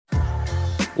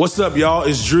What's up, y'all?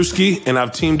 It's Drewski, and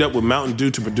I've teamed up with Mountain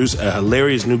Dew to produce a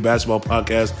hilarious new basketball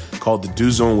podcast called The Dew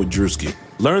Zone with Drewski.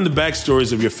 Learn the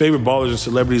backstories of your favorite ballers and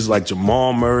celebrities like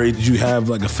Jamal Murray. Did you have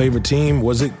like a favorite team?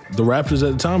 Was it the Raptors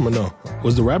at the time or no?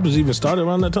 Was the Raptors even started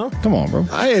around that time? Come on, bro.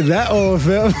 I ain't that old,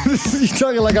 fam. You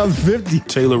talking like I'm 50.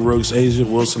 Taylor Rooks, Asia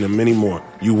Wilson, and many more.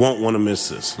 You won't want to miss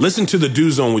this. Listen to The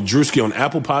Dew Zone with Drewski on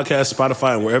Apple Podcasts,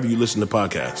 Spotify, and wherever you listen to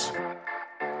podcasts.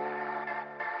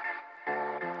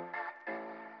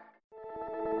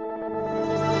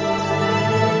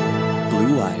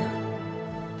 Blue Wire.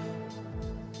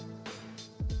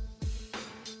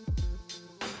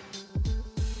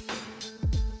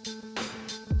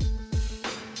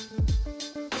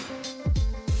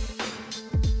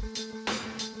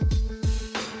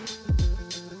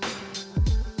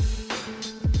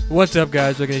 What's up,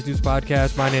 guys? Welcome to News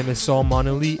Podcast. My name is Saul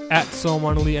Monali at Saul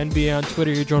Monali NBA on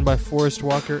Twitter. You're joined by Forrest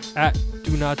Walker at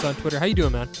Do Nots on Twitter. How you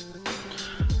doing, man?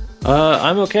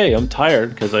 I'm okay. I'm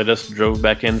tired because I just drove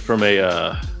back in from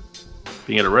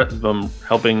being at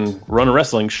helping run a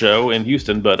wrestling show in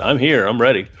Houston. But I'm here. I'm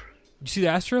ready. Did you see the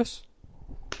Astros?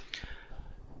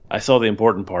 I saw the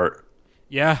important part.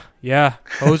 Yeah.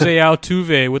 Jose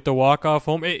Altuve with the walk-off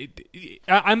home.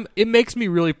 It makes me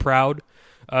really proud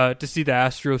to see the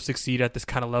Astros succeed at this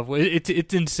kind of level.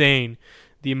 It's insane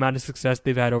the amount of success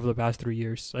they've had over the past 3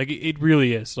 years. Like it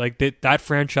really is. Like that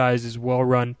franchise is well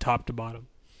run top to bottom.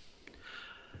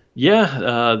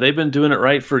 Yeah, they've been doing it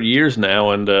right for years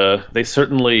now, and they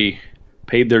certainly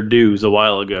paid their dues a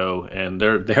while ago, and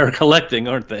they're collecting,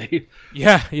 aren't they?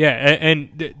 Yeah,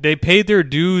 and they paid their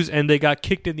dues, and they got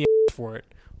kicked in the ass for it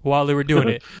while they were doing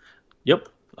it. Yep,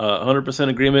 100%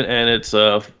 agreement, and it's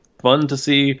fun to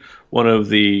see one of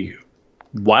the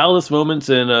wildest moments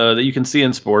that you can see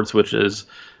in sports, which is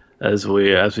as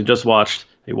we just watched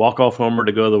a walk-off homer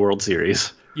to go to the World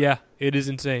Series. Yeah, it is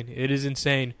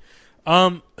insane.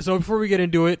 So before we get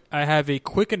into it, I have a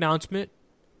quick announcement.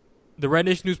 The Red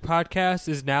Nation News Podcast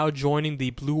is now joining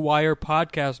the Blue Wire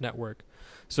Podcast Network.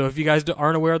 So if you guys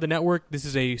aren't aware of the network, this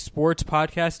is a sports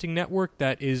podcasting network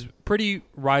that is pretty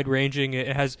wide-ranging.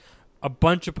 It has a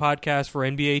bunch of podcasts for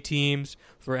NBA teams,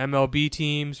 for MLB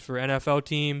teams, for NFL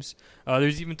teams.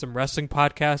 There's even some wrestling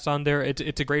podcasts on there.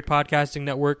 It's a great podcasting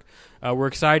network. We're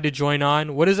excited to join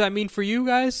on. What does that mean for you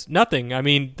guys? Nothing. I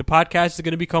mean, the podcast is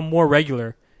going to become more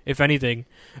regular, if anything.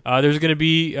 There's going to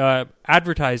be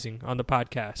advertising on the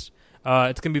podcast.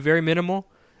 It's going to be very minimal,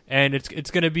 and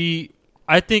it's going to be.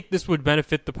 I think this would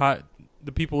benefit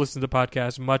the people listening to the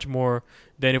podcast much more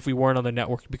than if we weren't on the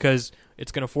network, because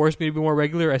it's going to force me to be more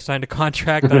regular. I signed a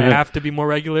contract that I have to be more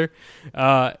regular,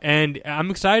 and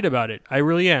I'm excited about it. I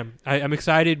really am. I'm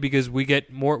excited because we get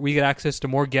access to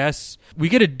more guests. We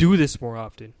get to do this more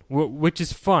often, which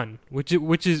is fun. Which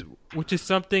is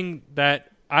something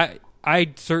that I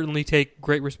certainly take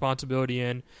great responsibility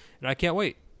in, and I can't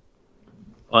wait.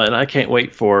 And I can't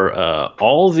wait for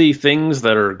all the things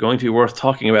that are going to be worth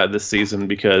talking about this season,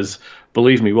 because,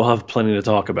 believe me, we'll have plenty to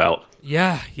talk about.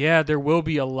 Yeah, there will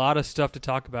be a lot of stuff to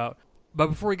talk about. But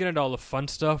before we get into all the fun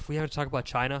stuff, we have to talk about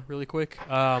China really quick.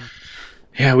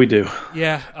 Yeah, we do.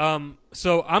 Yeah,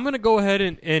 so I'm going to go ahead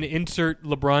and insert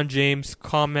LeBron James'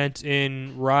 comment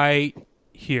in right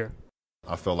here.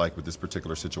 I felt like with this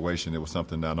particular situation, it was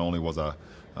something not only was I,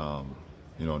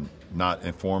 not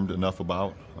informed enough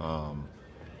about.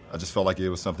 I just felt like it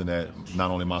was something that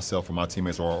not only myself or my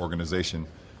teammates or our organization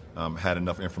had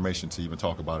enough information to even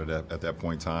talk about it at that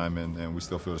point in time, and we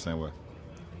still feel the same way.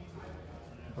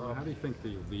 How do you think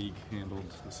the league handled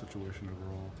the situation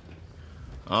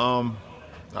overall?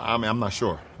 I'm not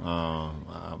sure.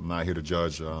 I'm not here to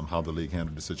judge how the league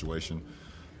handled the situation.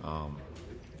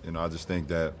 I just think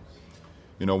that,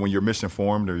 when you're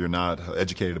misinformed or you're not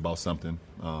educated about something,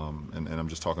 and I'm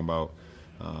just talking about,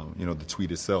 the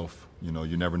tweet itself,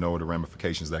 you never know the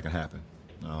ramifications that can happen.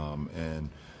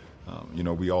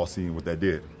 We all seen what that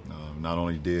did. Not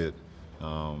only did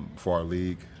for our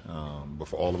league, but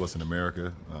for all of us in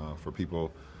America, for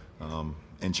people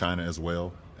in China as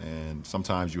well. And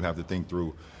sometimes you have to think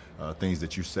through things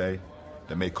that you say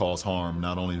that may cause harm,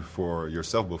 not only for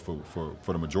yourself, but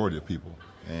for the majority of people.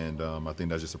 And I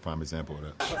think that's just a prime example of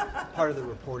that. Part of the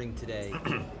reporting today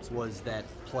was that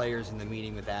players in the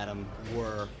meeting with Adam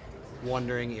were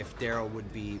wondering if Daryl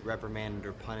would be reprimanded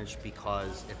or punished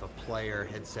because if a player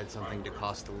had said something to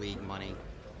cost the league money,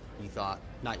 you thought,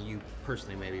 not you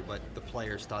personally maybe, but the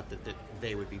players thought that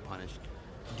they would be punished.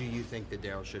 Do you think that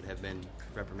Daryl should have been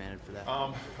reprimanded for that?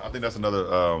 I think that's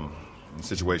another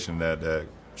situation that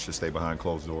should stay behind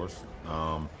closed doors.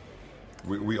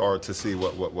 We are to see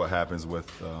what happens with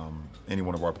any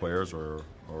one of our players or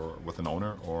with an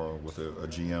owner or with a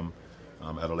GM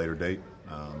at a later date.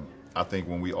 I think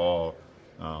when we all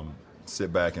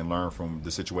sit back and learn from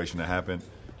the situation that happened,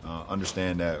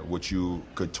 understand that what you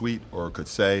could tweet or could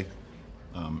say,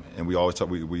 and we always talk,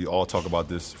 we all talk about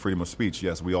this freedom of speech.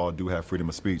 Yes, we all do have freedom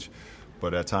of speech,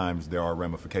 but at times there are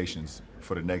ramifications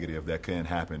for the negative that can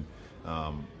happen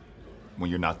when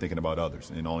you're not thinking about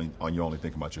others and you're only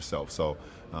thinking about yourself. So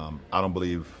I don't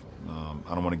believe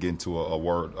I don't want to get into a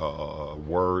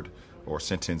word or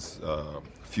sentence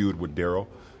feud with Daryl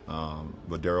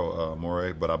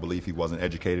Morey, but I believe he wasn't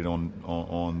educated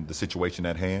on the situation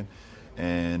at hand,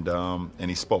 and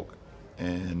he spoke,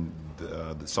 and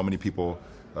so many people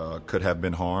could have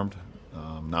been harmed,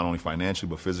 not only financially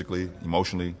but physically,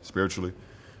 emotionally, spiritually.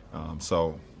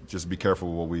 So just be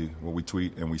careful what we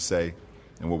tweet and we say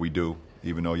and what we do.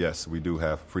 Even though yes, we do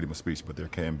have freedom of speech, but there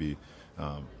can be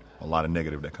a lot of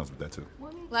negative that comes with that too.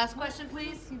 Last question,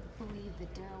 please. Do you believe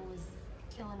that Daryl was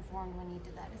ill-informed when he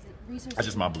did that? Is it research? That's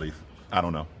just my belief. I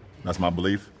don't know. That's my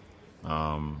belief.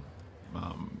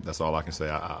 That's all I can say.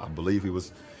 I believe he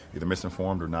was either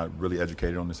misinformed or not really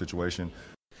educated on the situation.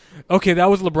 Okay, that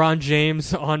was LeBron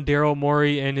James on Daryl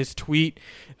Morey and his tweet.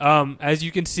 As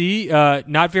you can see,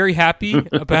 not very happy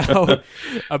about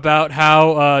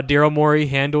how Daryl Morey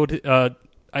handled.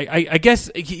 I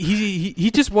guess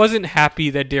he just wasn't happy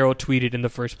that Daryl tweeted in the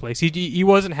first place. He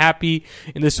wasn't happy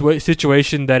in this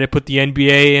situation that it put the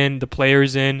NBA in, the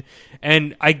players in,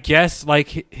 and I guess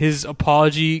like his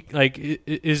apology, like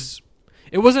it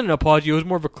wasn't an apology. It was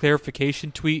more of a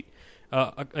clarification tweet.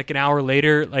 Like an hour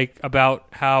later, like about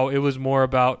how it was more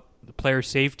about the player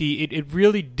safety. It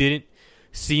really didn't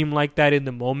seem like that in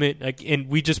the moment. Like, and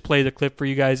we just played the clip for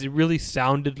you guys. It really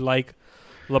sounded like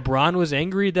LeBron was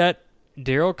angry that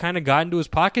Daryl kind of got into his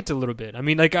pockets a little bit. I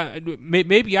mean, like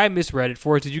maybe I misread it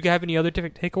for us. Did you have any other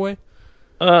takeaway?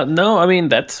 No, I mean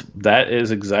that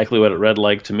is exactly what it read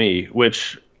like to me,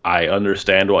 which I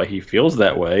understand why he feels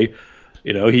that way.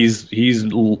 You know, he's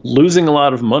losing a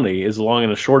lot of money is the long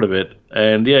and the short of it.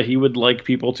 And yeah, he would like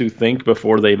people to think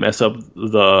before they mess up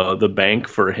the bank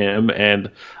for him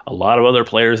and a lot of other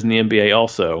players in the NBA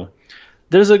also.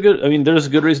 There's a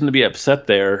good reason to be upset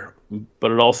there,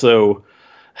 but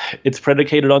it's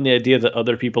predicated on the idea that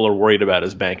other people are worried about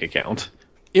his bank account.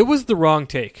 It was the wrong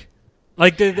take.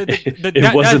 Like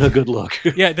it wasn't a good look.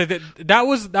 Yeah, that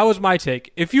was my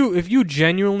take. If you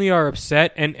genuinely are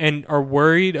upset and are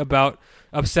worried about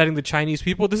upsetting the Chinese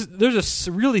people, there's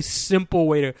a really simple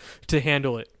way to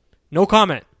handle it. No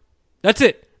comment. That's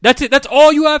it. That's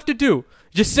all you have to do.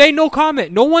 Just say no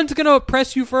comment. No one's gonna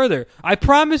press you further. I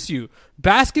promise you.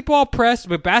 Basketball press,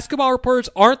 but basketball reporters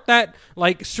aren't that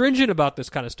like stringent about this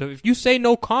kind of stuff. If you say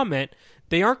no comment,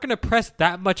 they aren't going to press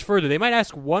that much further. They might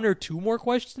ask one or two more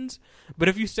questions, but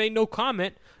if you say no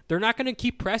comment, they're not going to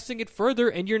keep pressing it further,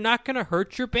 and you're not going to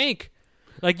hurt your bank.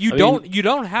 Like you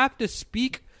don't have to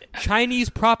speak Chinese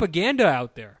propaganda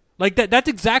out there. Like that's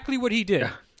exactly what he did.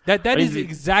 That is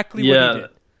exactly what he did.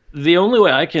 The only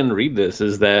way I can read this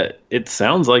is that it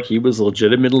sounds like he was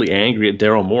legitimately angry at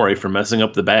Daryl Morey for messing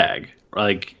up the bag.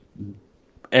 Like,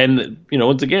 and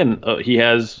once again, he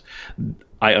has.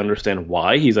 I understand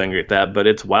why he's angry at that, but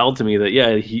it's wild to me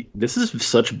that, this is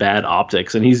such bad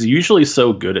optics, and he's usually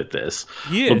so good at this.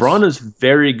 LeBron is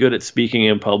very good at speaking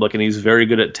in public, and he's very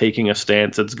good at taking a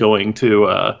stance that's going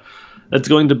to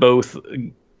both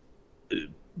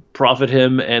profit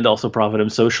him and also profit him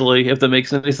socially, if that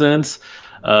makes any sense.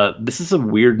 This is a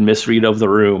weird misread of the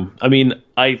room. I mean,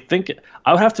 I think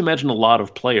I would have to imagine a lot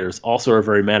of players also are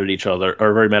very mad at each other,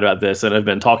 or very mad about this, and have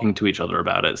been talking to each other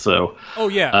about it. So,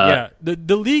 yeah.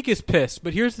 The league is pissed,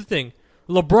 but here's the thing: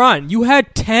 LeBron, you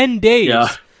had 10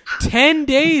 days, 10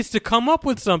 days to come up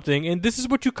with something, and this is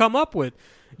what you come up with.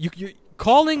 You're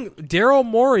calling Daryl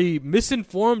Morey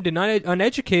misinformed and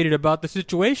uneducated about the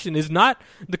situation is not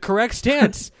the correct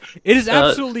stance. It is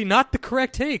absolutely not the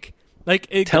correct take.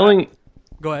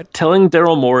 Go ahead. Telling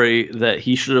Daryl Morey that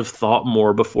he should have thought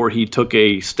more before he took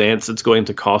a stance that's going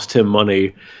to cost him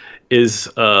money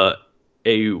is a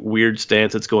weird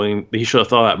stance. He should have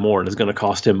thought that more and is going to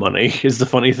cost him money is the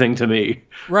funny thing to me.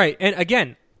 Right. And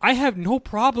again, I have no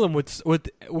problem with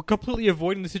completely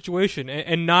avoiding the situation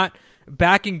and not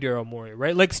backing Daryl Morey,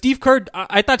 right? Like Steve Kerr,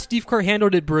 I thought Steve Kerr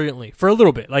handled it brilliantly for a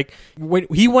little bit. Like when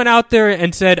he went out there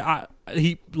and said,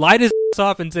 he lied his ass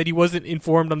off and said he wasn't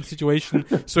informed on the situation,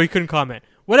 so he couldn't comment.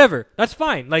 Whatever, that's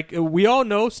fine. Like we all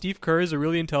know, Steve Kerr is a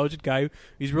really intelligent guy.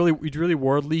 He's really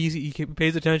worldly. He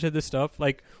pays attention to this stuff.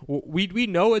 Like we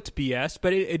know it's BS,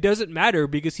 but it doesn't matter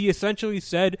because he essentially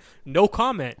said no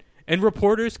comment, and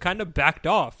reporters kind of backed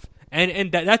off,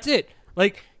 and that's it.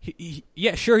 Like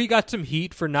yeah, sure, he got some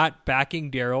heat for not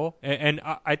backing Daryl, and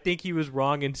I think he was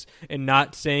wrong in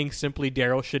not saying simply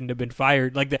Daryl shouldn't have been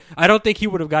fired. Like that, I don't think he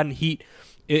would have gotten heat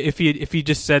if he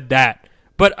just said that.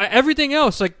 But everything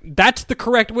else, like, that's the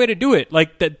correct way to do it.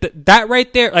 Like that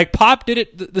right there, like Pop did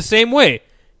it the same way.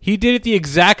 He did it the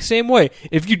exact same way.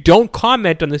 If you don't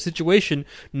comment on the situation,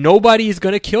 nobody is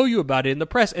going to kill you about it in the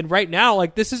press. And right now,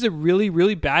 like, this is a really,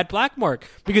 really bad black mark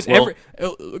because well,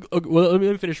 let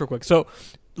me finish real quick. So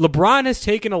LeBron has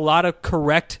taken a lot of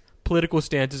correct political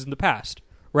stances in the past,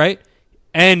 right?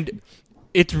 And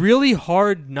it's really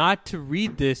hard not to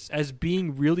read this as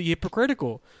being really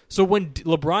hypocritical. So when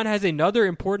LeBron has another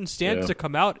important stance to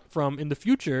come out from in the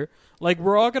future, like,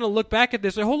 we're all going to look back at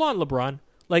this and hold on, LeBron,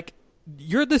 like,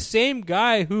 you're the same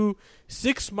guy who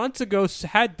 6 months ago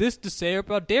had this to say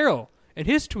about Daryl and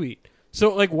his tweet.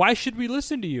 So, like, why should we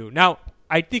listen to you? Now,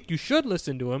 I think you should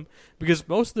listen to him because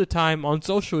most of the time on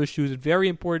social issues, very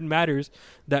important matters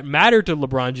that matter to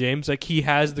LeBron James, like, he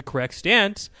has the correct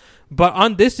stance. But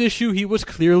on this issue, he was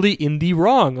clearly in the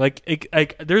wrong. Like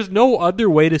there's no other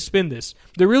way to spin this.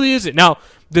 There really isn't. Now,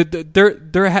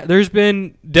 there's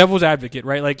been devil's advocate,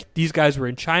 right? Like, these guys were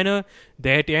in China.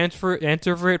 They had to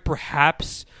answer for it.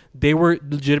 Perhaps they were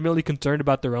legitimately concerned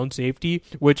about their own safety,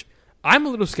 which I'm a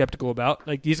little skeptical about.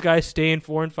 Like, these guys stay in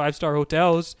 4- and 5-star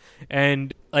hotels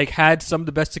and, like, had some of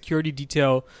the best security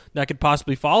detail that could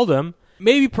possibly follow them.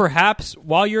 Maybe perhaps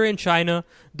while you're in China,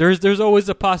 there's always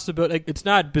a possibility. Like, it's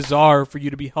not bizarre for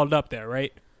you to be held up there,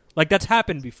 right? Like, that's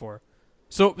happened before.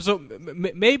 So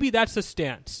maybe that's the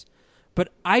stance.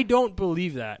 But I don't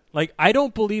believe that. Like, I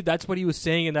don't believe that's what he was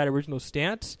saying in that original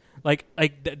stance. Like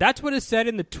that's what is said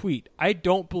in the tweet. I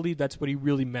don't believe that's what he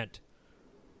really meant.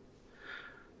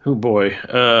 Oh boy,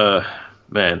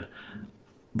 man.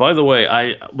 By the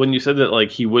way, when you said that, like,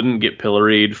 he wouldn't get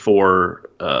pilloried for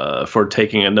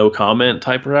taking a no comment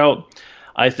type route,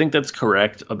 I think that's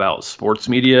correct about sports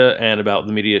media and about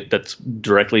the media that's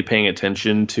directly paying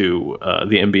attention to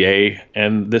the NBA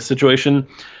and this situation.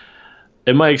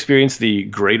 In my experience, the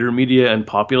greater media and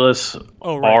populace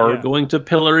are going to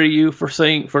pillory you for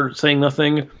saying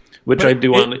nothing. Which but I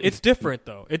do want. It's different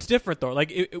though.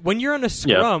 Like, when you're on a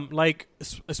scrum, like,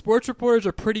 sports reporters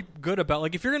are pretty good about,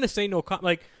 like, if you're gonna say no,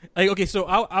 like okay. So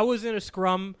I was in a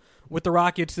scrum with the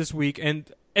Rockets this week,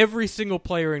 and every single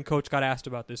player and coach got asked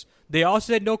about this. They all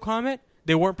said no comment.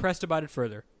 They weren't pressed about it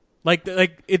further. Like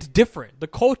it's different. The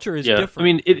culture is different. I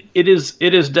mean, it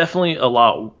is definitely a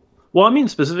lot. Well, I mean,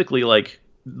 specifically, like,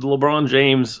 LeBron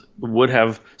James would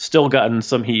have still gotten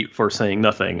some heat for saying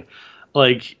nothing.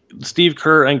 Like, Steve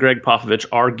Kerr and Greg Popovich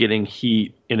are getting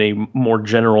heat in a more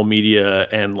general media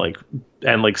and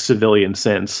civilian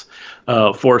sense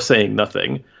for saying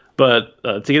nothing. But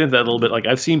to get into that a little bit, like,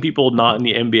 I've seen people not in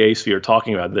the NBA sphere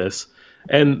talking about this,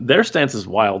 and their stance is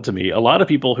wild to me. A lot of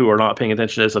people who are not paying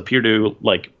attention to this appear to,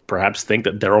 like, perhaps think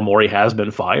that Daryl Morey has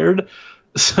been fired.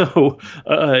 So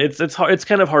it's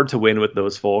kind of hard to win with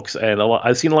those folks, and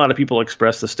I've seen a lot of people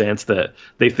express the stance that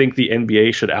they think the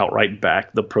NBA should outright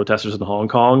back the protesters in Hong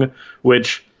Kong,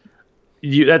 which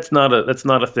that's not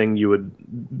a thing you would.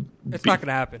 It's not going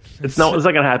to happen. It's not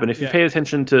going to happen. If you pay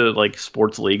attention to, like,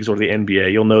 sports leagues or the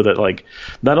NBA, you'll know that, like,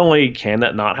 not only can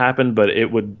that not happen, but it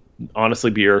would honestly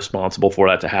be irresponsible for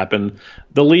that to happen.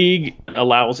 The league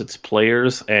allows its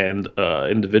players and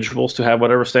individuals to have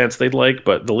whatever stance they'd like,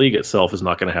 but the league itself is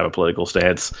not going to have a political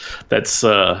stance. That's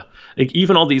like,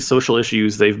 even all these social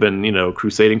issues they've been,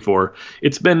 crusading for.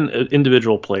 It's been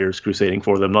individual players crusading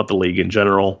for them, not the league in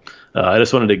general. I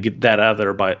just wanted to get that out of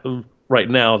there right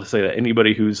now to say that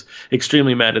anybody who's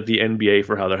extremely mad at the NBA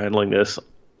for how they're handling this,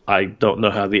 I don't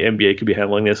know how the NBA could be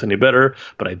handling this any better,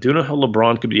 but I do know how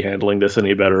LeBron could be handling this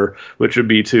any better, which would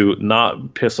be to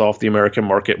not piss off the American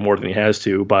market more than he has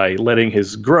to by letting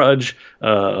his grudge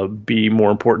be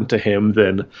more important to him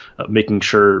than making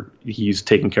sure he's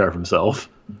taking care of himself.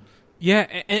 Yeah,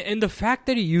 and the fact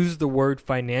that he used the word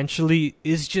financially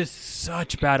is just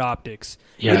such bad optics.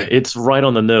 Yeah, it's right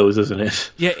on the nose, isn't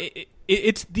it? Yeah,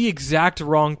 it's the exact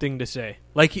wrong thing to say.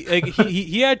 Like,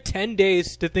 he had 10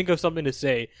 days to think of something to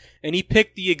say, and he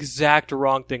picked the exact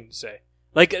wrong thing to say.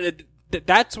 Like,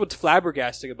 that's what's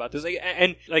flabbergasting about this. Like,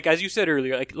 and, like, as you said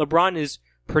earlier, like, LeBron is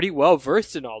pretty well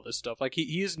versed in all this stuff. Like,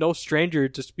 he is no stranger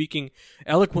to speaking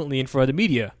eloquently in front of the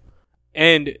media.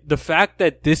 And the fact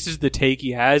that this is the take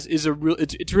he has is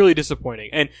it's really disappointing.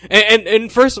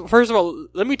 And first of all,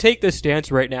 let me take this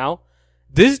stance right now.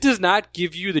 This does not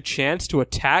give you the chance to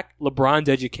attack LeBron's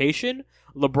education,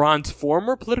 LeBron's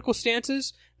former political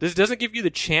stances. This doesn't give you the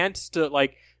chance to,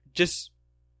 like, just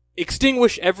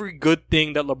extinguish every good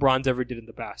thing that LeBron's ever did in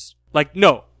the past. Like,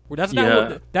 no.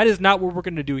 That is not what we're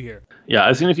going to do here. Yeah,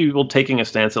 I've seen a few people taking a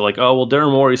stance at like, oh well,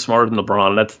 Daryl Morey's smarter than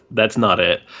LeBron. That's not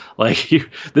it. Like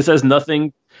this has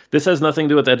nothing. This has nothing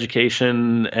to do with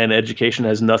education, and education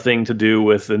has nothing to do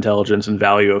with intelligence and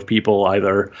value of people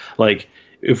either. Like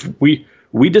if we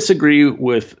disagree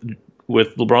with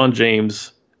LeBron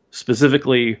James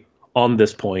specifically on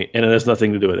this point, and it has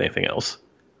nothing to do with anything else.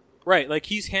 Right, like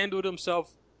he's handled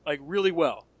himself like really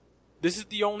well. This is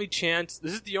the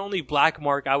only black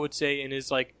mark I would say in his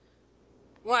like.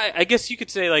 Well, I guess you could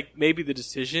say like maybe the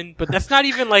decision, but that's not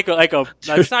even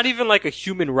that's not even like a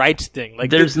human rights thing.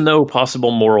 Like there's no possible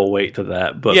moral weight to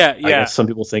that, but I guess some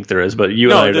people think there is. But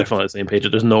you and I are definitely on the same page.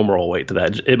 There's no moral weight to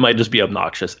that. It might just be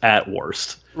obnoxious at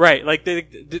worst. Right, like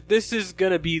this is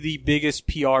gonna be the biggest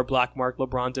PR black mark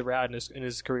LeBron's ever had in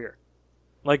his career.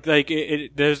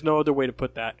 There's no other way to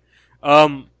put that.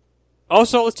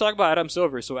 Also, let's talk about Adam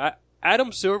Silver. So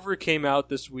Adam Silver came out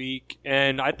this week,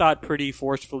 and I thought pretty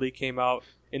forcefully came out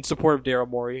in support of Daryl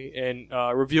Morey and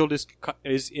revealed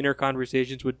his inner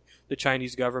conversations with the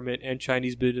Chinese government and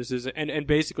Chinese businesses, and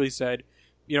basically said,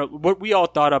 you know, what we all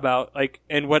thought about, like,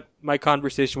 and what my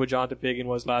conversation with Jonathan Fagan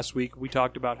was last week. We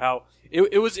talked about how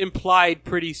it was implied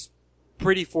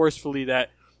pretty forcefully that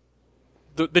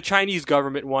the Chinese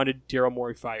government wanted Daryl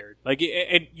Morey fired. Like,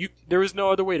 there was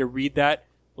no other way to read that.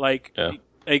 Like. Yeah.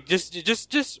 Like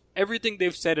just everything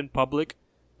they've said in public,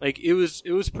 like it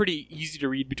was pretty easy to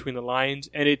read between the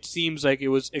lines, and it seems like it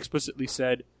was explicitly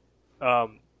said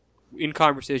in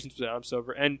conversations with Adam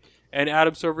Silver, and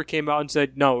Adam Silver came out and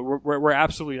said, no, we're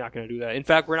absolutely not going to do that. In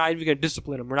fact, we're not even going to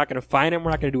discipline him. We're not going to fine him.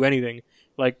 We're not going to do anything.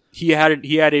 Like he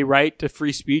had a right to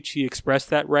free speech. He expressed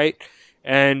that right,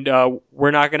 and we're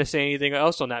not going to say anything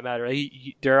else on that matter.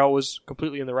 Daryl was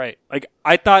completely in the right. Like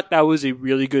I thought that was a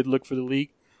really good look for the league.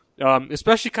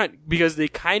 Especially because they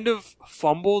kind of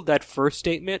fumbled that first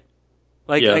statement.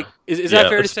 Is that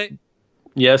fair to say?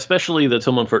 Yeah, especially the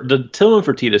Tillman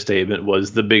Fertitta statement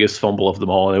was the biggest fumble of them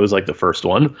all, and it was like the first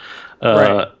one.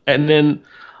 Right. And then,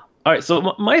 all right.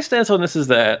 So my stance on this is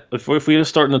that if we just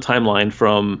start in the timeline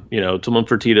from Tillman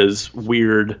Fertitta's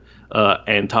weird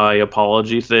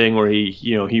anti-apology thing, where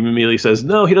he immediately says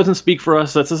no, he doesn't speak for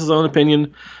us. That's just his own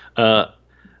opinion.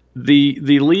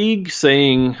 The league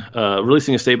releasing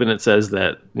a statement that says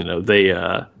that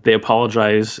they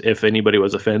apologize if anybody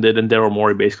was offended, and Daryl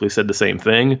Morey basically said the same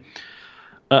thing.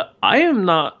 I am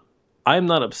not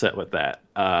upset with that,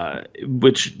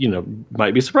 which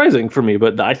might be surprising for me,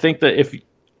 but I think that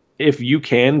if you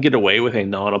can get away with a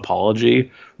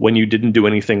non-apology when you didn't do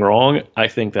anything wrong, I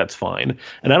think that's fine.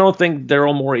 And I don't think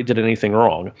Daryl Morey did anything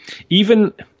wrong,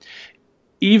 even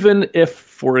if,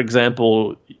 for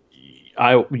example,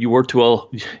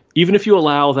 even if you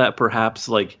allow that perhaps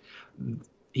like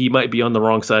he might be on the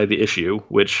wrong side of the issue,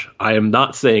 which I am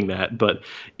not saying that, but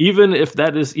even if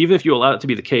you allow it to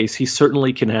be the case, he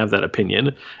certainly can have that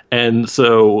opinion. And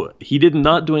so he did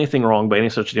not do anything wrong by any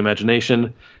stretch of the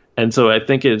imagination. And so I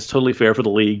think it's totally fair for the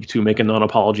league to make a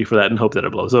non-apology for that and hope that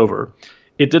it blows over.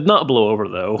 It did not blow over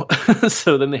though.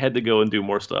 So then they had to go and do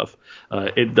more stuff.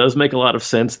 It does make a lot of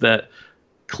sense that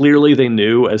clearly they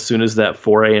knew as soon as that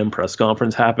 4 a.m. press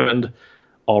conference happened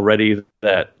already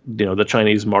that the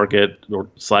Chinese market or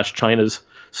China's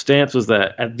stance was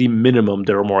that at the minimum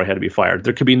Daryl Morey had to be fired.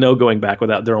 There could be no going back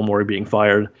without Daryl Morey being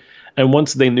fired. And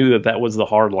once they knew that was the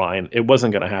hard line, it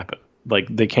wasn't going to happen. Like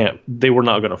they were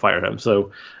not going to fire him.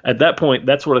 So at that point,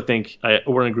 that's what I think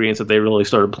we're in agreement that they really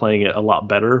started playing it a lot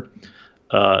better,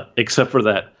 except for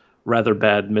that rather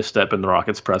bad misstep in the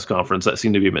Rockets press conference that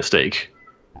seemed to be a mistake.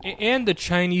 And the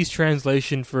Chinese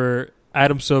translation for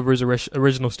Adam Silver's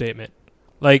original statement.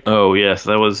 Oh yes,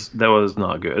 that was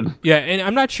not good. Yeah, and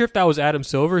I'm not sure if that was Adam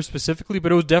Silver specifically,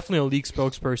 but it was definitely a league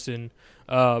spokesperson.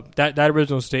 That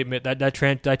original statement,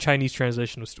 that Chinese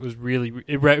translation was really,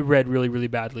 it read really, really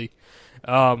badly.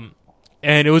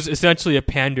 And it was essentially a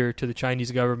pander to the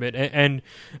Chinese government, and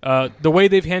the way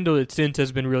they've handled it since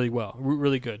has been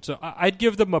really good. So I'd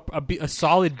give them a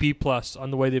solid B+ on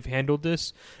the way they've handled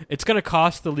this. It's going to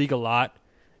cost the league a lot.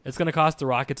 It's going to cost the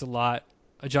Rockets a lot.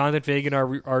 Jonathan Fagan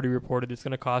already reported it's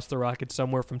going to cost the Rockets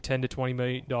somewhere from $10 to $20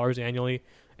 million annually,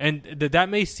 and that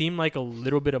may seem like a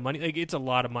little bit of money. Like it's a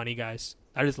lot of money, guys.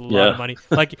 That is a lot of money.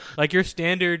 Like your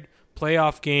standard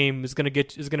playoff game is going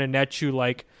to net you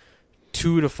like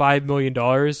 $2 to $5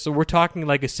 million. So we're talking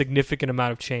like a significant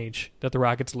amount of change that the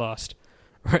Rockets lost.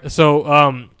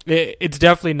 So it's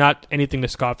definitely not anything to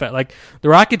scoff at. Like the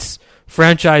Rockets'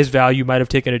 franchise value might have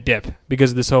taken a dip because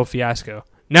of this whole fiasco.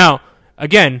 Now,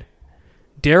 again,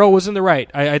 Daryl was in the right.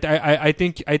 I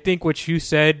think what you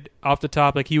said off the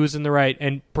top, like he was in the right,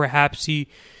 and perhaps he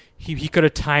he could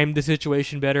have timed the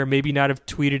situation better, maybe not have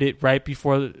tweeted it right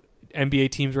before the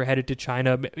NBA teams were headed to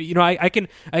China. You know, I can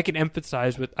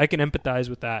empathize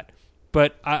with that.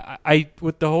 But I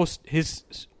with the whole his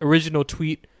original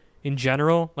tweet in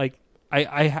general, like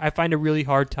I find a really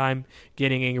hard time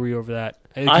getting angry over that.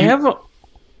 I have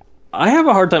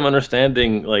a hard time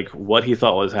understanding like what he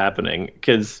thought was happening,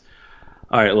 because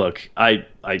all right, look, I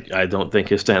don't think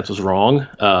his stance was wrong.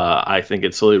 I think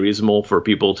it's totally reasonable for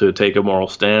people to take a moral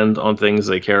stand on things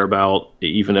they care about,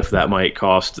 even if that might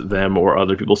cost them or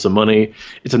other people some money.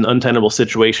 It's an untenable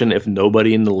situation if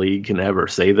nobody in the league can ever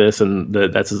say this, and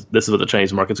this is what the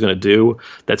Chinese market's going to do.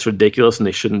 That's ridiculous, and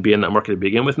they shouldn't be in that market to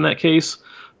begin with in that case.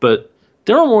 But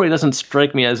Daryl Morey doesn't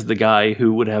strike me as the guy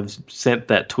who would have sent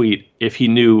that tweet if he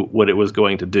knew what it was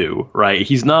going to do, right?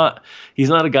 He's not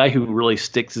a guy who really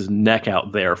sticks his neck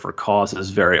out there for causes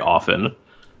very often,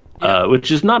 which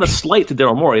is not a slight to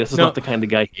Daryl Morey. This is not the kind of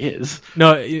guy he is.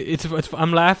 No, it's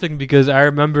I'm laughing because I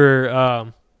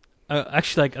remember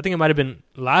actually, like I think it might have been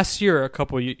last year or a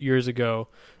couple years ago.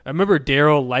 I remember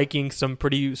Daryl liking some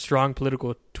pretty strong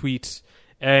political tweets.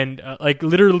 And like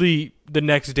literally the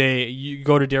next day, you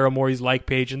go to Daryl Morey's like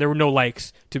page, and there were no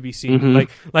likes to be seen. Mm-hmm.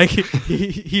 Like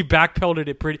he backpedaled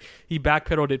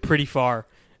it pretty far,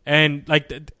 and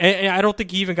I don't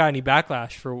think he even got any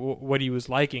backlash for what he was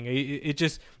liking. It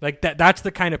just like that. That's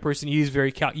the kind of person he is.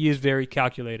 Very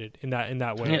calculated in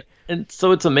that way. Yeah. And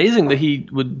so it's amazing that he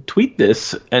would tweet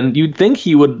this, and you'd think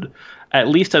he would at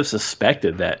least have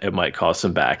suspected that it might cause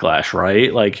some backlash,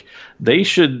 right? Like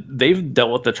they've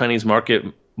dealt with the Chinese market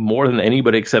more than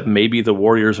anybody except maybe the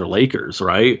Warriors or Lakers,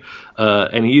 right?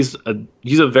 And he's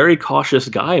a very cautious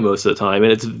guy most of the time,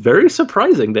 and it's very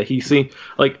surprising that he seemed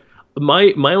like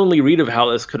my only read of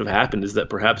how this could have happened is that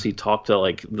perhaps he talked to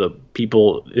like the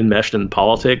people enmeshed in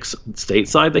politics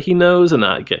stateside that he knows, and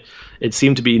it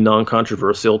seemed to be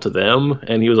non-controversial to them,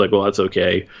 and he was like, well, that's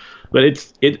okay. But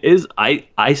it is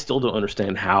I still don't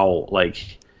understand how,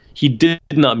 like, he did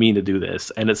not mean to do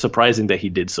this, and it's surprising that he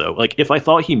did so. Like, if I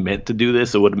thought he meant to do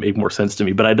this, it would make more sense to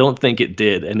me, but I don't think it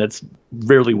did, and that's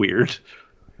really weird.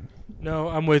 No,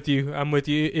 I'm with you.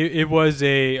 It was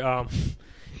a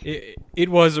it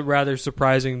was a rather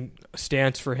surprising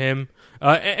stance for him.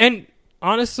 And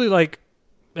honestly, like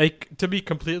to be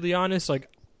completely honest, like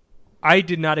I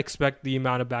did not expect the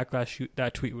amount of backlash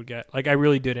that tweet would get. Like I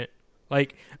really didn't.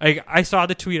 Like I saw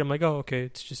the tweet, I'm like, oh, okay,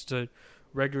 it's just a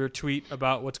regular tweet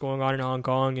about what's going on in Hong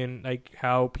Kong and like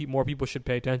how more people should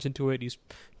pay attention to it. He's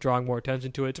drawing more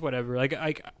attention to it. It's whatever. Like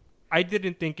I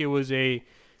didn't think it was a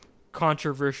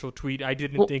controversial tweet. I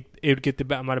didn't think it would get the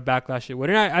amount of backlash it would.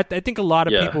 And I think a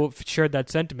lot of people shared that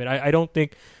sentiment. I don't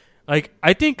think, like,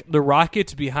 I think the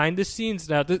Rockets behind the scenes,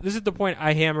 now this is the point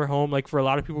I hammer home, like for a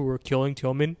lot of people who were killing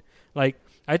Tillman, like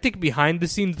I think behind the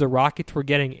scenes the Rockets were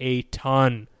getting a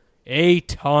ton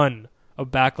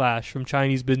of backlash from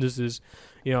Chinese businesses,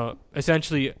 you know,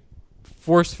 essentially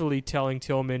forcefully telling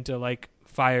Tillman to like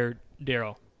fire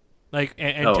Daryl, like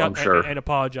and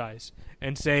apologize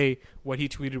and say what he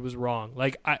tweeted was wrong.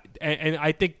 Like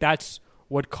I think that's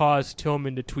what caused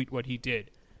Tillman to tweet what he did.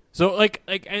 So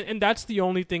and that's the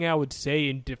only thing I would say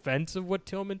in defense of what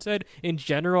Tillman said. In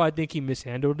general, I think he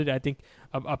mishandled it. I think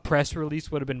a press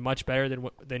release would have been much better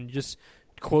than just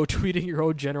quote tweeting your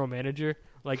own general manager,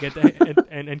 like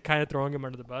and kind of throwing him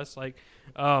under the bus. Like,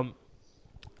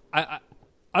 I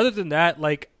other than that,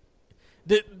 like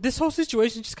this whole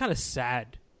situation is just kind of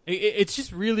sad. It's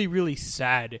just really, really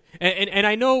sad. And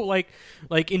I know like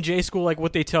in J school, like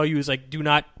what they tell you is like, do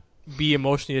not be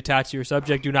emotionally attached to your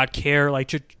subject. Do not care.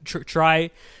 Like try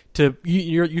to,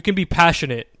 you can be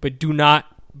passionate, but do not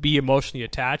be emotionally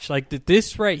attached. Like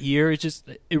this right here is just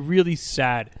a really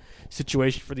sad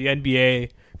situation for the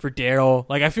NBA, for Daryl.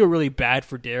 Like I feel really bad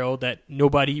for Daryl that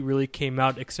nobody really came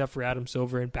out except for Adam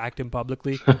Silver and backed him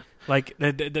publicly. Like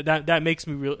that makes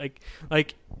me real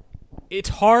like it's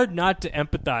hard not to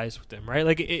empathize with him, right?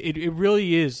 Like it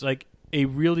really is like a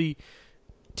really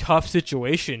tough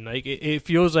situation. Like it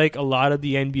feels like a lot of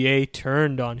the NBA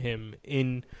turned on him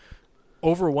in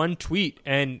over one tweet,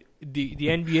 and the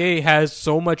NBA has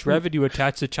so much revenue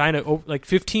attached to China, like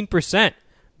 15%.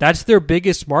 That's their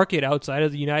biggest market outside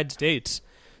of the United States.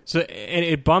 So, and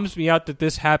it bums me out that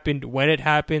this happened when it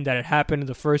happened, that it happened in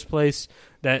the first place,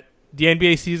 that the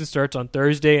NBA season starts on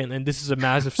Thursday, and this is a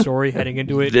massive story heading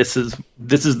into it. This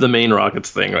is the main Rockets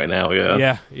thing right now,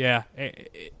 yeah. Yeah.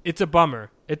 It's a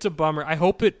bummer. I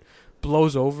hope it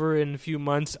blows over in a few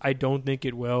months. I don't think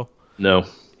it will. No.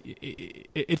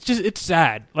 It's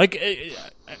sad. Like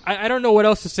I don't know what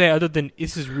else to say other than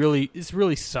this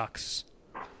really sucks.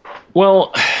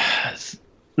 Well,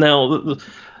 now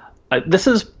This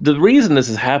is the reason this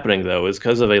is happening, though, is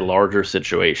because of a larger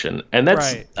situation, and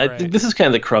that's I think this is kind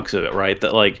of the crux of it, right?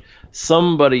 That like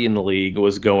somebody in the league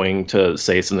was going to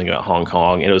say something about Hong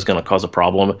Kong, and it was going to cause a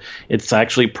problem. It's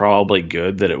actually probably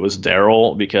good that it was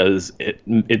Daryl, because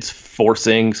it's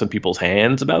forcing some people's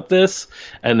hands about this,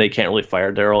 and they can't really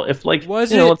fire Daryl. If like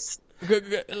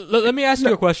let me ask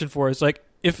you a question for us. Like,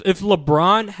 if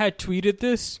LeBron had tweeted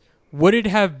this, would it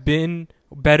have been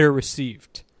better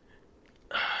received?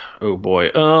 Oh boy,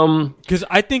 because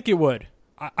I think it would.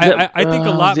 I think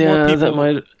a lot more people. That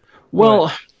might.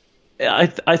 Well,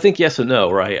 I think yes and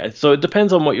no, right? So it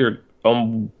depends on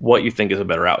what you think is a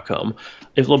better outcome.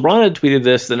 If LeBron had tweeted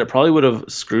this, then it probably would have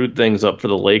screwed things up for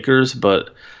the Lakers.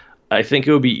 But I think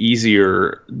it would be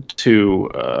easier to.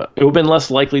 It would have been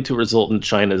less likely to result in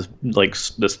China's like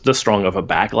this strong of a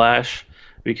backlash.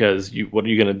 Because what are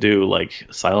you going to do? Like,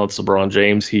 silence LeBron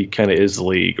James? He kind of is the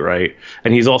league, right?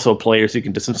 And he's also a player, so you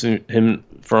can distance him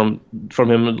from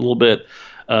him a little bit.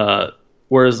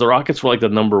 Whereas the Rockets were like the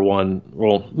number one,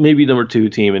 well, maybe number two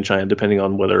team in China, depending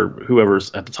on whether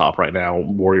whoever's at the top right now,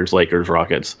 Warriors, Lakers,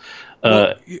 Rockets.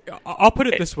 I'll put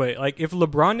it this way: like, if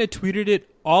LeBron had tweeted it,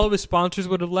 all of his sponsors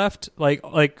would have left. Like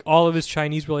all of his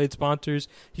Chinese-related sponsors,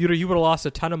 he would have lost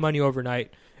a ton of money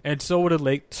overnight, and so would have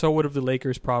the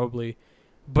Lakers probably.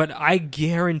 But I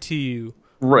guarantee you,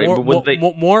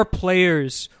 more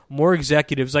players, more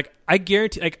executives. Like, I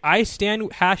guarantee, like, I stand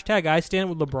with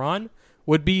LeBron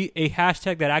would be a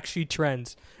hashtag that actually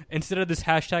trends instead of this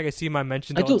hashtag I see in my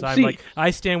mentions all the time. Like,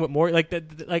 I stand with more. Like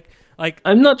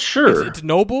I'm not sure. It's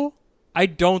noble. I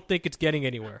don't think it's getting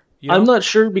anywhere. You know? I'm not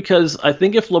sure, because I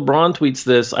think if LeBron tweets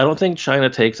this, I don't think China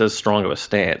takes as strong of a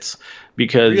stance.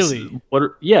 Because really?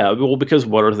 Because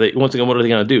what are they going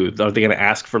to do? Are they going to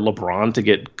ask for LeBron to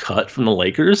get cut from the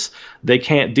Lakers? They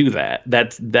can't do that.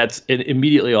 That's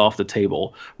immediately off the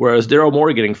table. Whereas Daryl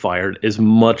Morey getting fired is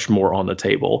much more on the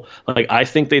table. Like, I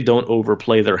think they don't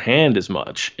overplay their hand as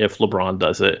much if LeBron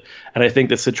does it, and I think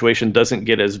the situation doesn't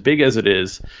get as big as it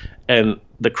is. And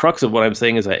the crux of what I'm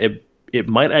saying is that it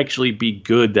might actually be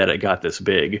good that it got this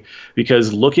big,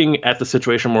 because looking at the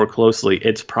situation more closely,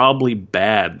 it's probably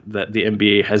bad that the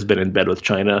NBA has been in bed with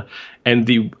China and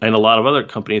a lot of other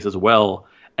companies as well.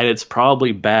 And it's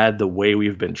probably bad the way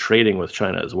we've been trading with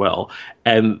China as well.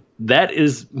 And that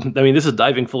is, I mean, this is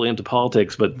diving fully into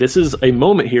politics, but this is a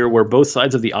moment here where both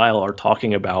sides of the aisle are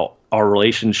talking about our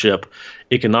relationship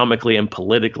economically and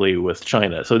politically with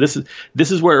China. So this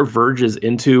is where it verges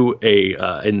into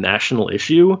a national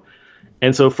issue.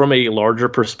 And so from a larger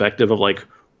perspective of like,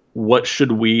 what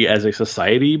should we as a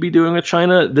society be doing with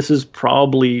China? This is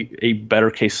probably a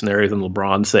better case scenario than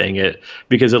LeBron saying it,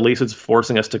 because at least it's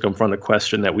forcing us to confront a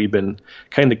question that we've been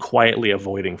kind of quietly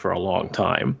avoiding for a long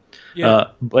time.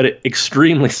 Yeah. But it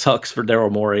extremely sucks for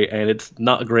Daryl Morey, and it's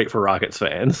not great for Rockets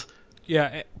fans.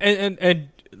 Yeah, and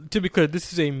to be clear,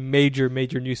 this is a major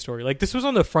news story. Like, this was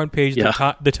on the front page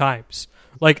of the Times.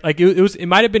 Like it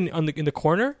might have been in the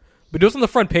corner, but it was on the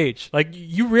front page. Like,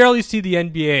 you rarely see the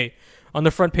NBA on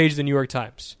the front page of the New York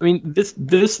Times. I mean,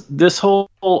 this whole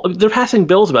they're passing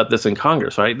bills about this in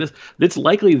Congress, right? It's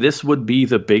likely this would be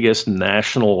the biggest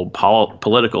national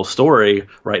political story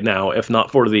right now, if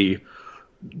not for the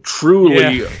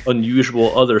truly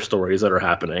unusual other stories that are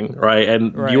happening, right?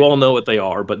 And you all know what they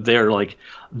are, but they're like,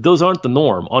 those aren't the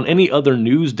norm. On any other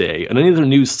news day, on any other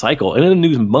news cycle, any other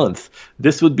news month,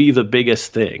 this would be the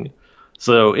biggest thing.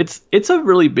 So it's a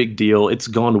really big deal. It's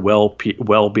gone well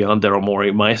beyond Daryl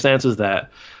Morey. My stance is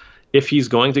that if he's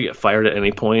going to get fired at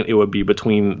any point, it would be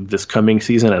between this coming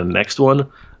season and the next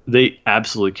one. They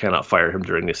absolutely cannot fire him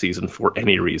during the season for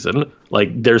any reason. Like,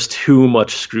 there's too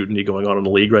much scrutiny going on in the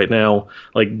league right now.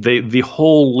 Like, the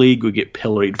whole league would get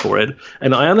pilloried for it.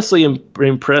 And I honestly am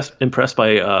impressed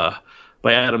by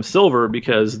Adam Silver,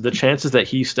 because the chances that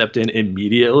he stepped in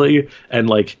immediately and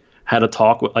like had a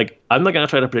talk with, like, I'm not going to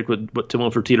try to predict what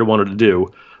Timon Fertitta wanted to do,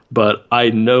 but I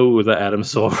know that Adam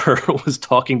Silver was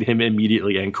talking to him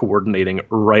immediately and coordinating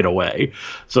right away.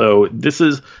 So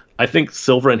I think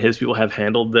Silver and his people have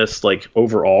handled this like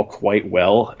overall quite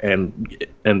well and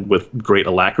with great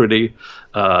alacrity.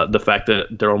 The fact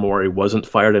that Daryl Morey wasn't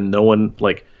fired and no one,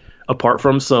 like, apart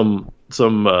from some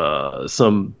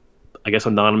I guess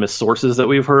anonymous sources that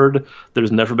we've heard,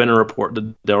 there's never been a report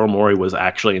that Daryl Morey was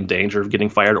actually in danger of getting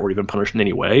fired or even punished in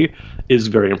any way, is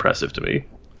very impressive to me.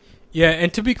 Yeah,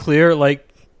 and to be clear, like,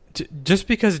 just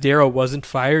because Daryl wasn't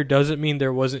fired doesn't mean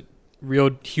there wasn't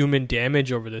real human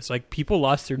damage over this. Like, people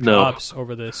lost their jobs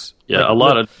over this. Yeah, like, a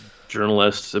lot of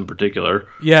journalists in particular.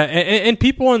 Yeah, and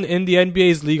people in the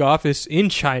NBA's league office in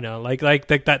China, like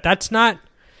that. That's not.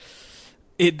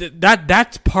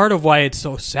 that's part of why it's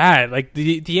so sad. Like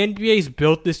the NBA's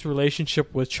built this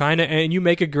relationship with China, and you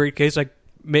make a great case. Like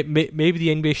maybe the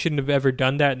NBA shouldn't have ever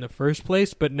done that in the first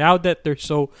place, but now that they're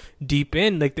so deep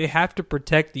in, like they have to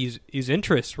protect these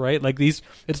interests, right? Like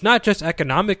it's not just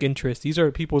economic interests; these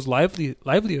are people's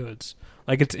livelihoods.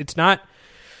 Like it's not.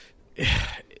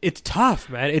 It's tough,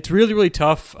 man. It's really, really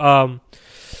tough. And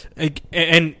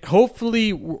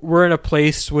hopefully we're in a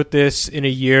place with this in a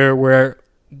year where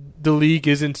the league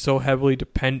isn't so heavily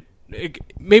dependent.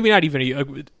 Maybe not even a year.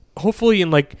 Hopefully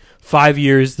in like 5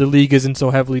 years, the league isn't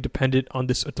so heavily dependent on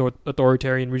this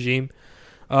authoritarian regime.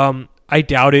 I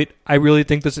doubt it. I really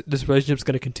think this relationship is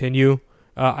going to continue.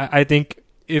 I think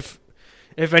if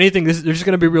anything, there's just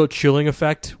going to be a real chilling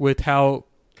effect with how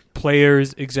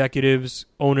players, executives,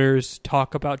 owners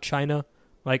talk about China.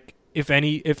 Like if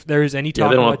there is any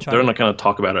talk about China, they're not going to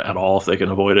talk about it at all if they can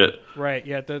avoid it. Right?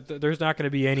 Yeah. There's not going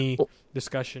to be any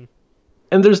discussion.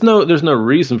 And there's no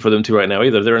reason for them to right now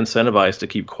either. They're incentivized to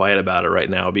keep quiet about it right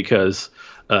now because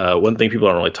one thing people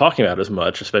aren't really talking about as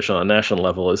much, especially on a national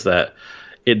level, is that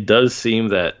it does seem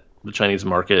that the Chinese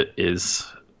market is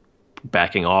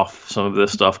backing off some of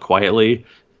this stuff quietly.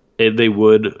 They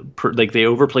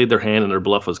overplayed their hand and their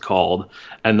bluff was called,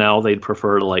 and now they'd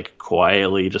prefer to like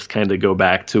quietly just kind of go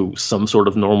back to some sort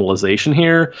of normalization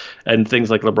here. And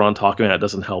things like LeBron talking about it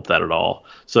doesn't help that at all.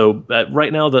 So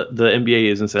right now the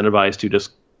NBA is incentivized to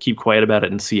just keep quiet about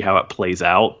it and see how it plays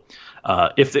out.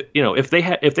 If they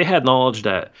had knowledge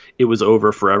that it was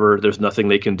over forever, there's nothing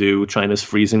they can do, China's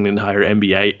freezing the entire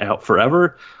NBA out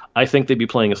forever, I think they'd be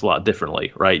playing this a lot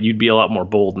differently, right? You'd be a lot more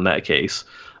bold in that case.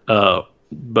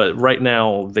 But right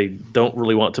now, they don't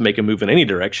really want to make a move in any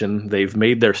direction. They've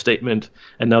made their statement,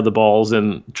 and now the ball's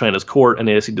in China's court, and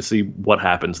they just need to see what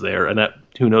happens there. And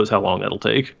who knows how long that'll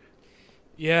take.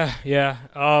 Yeah.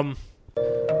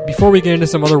 Before we get into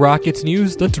some other Rockets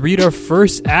news, let's read our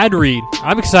first ad read.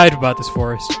 I'm excited about this,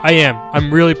 Forrest. I am.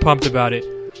 I'm really pumped about it.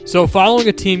 So following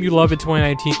a team you love in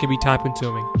 2019 can be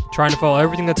time-consuming. Trying to follow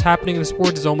everything that's happening in the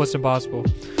sports is almost impossible.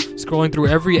 Scrolling through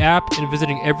every app and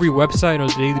visiting every website on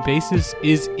a daily basis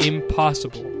is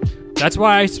impossible. That's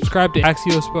why I subscribe to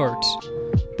Axios Sports,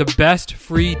 the best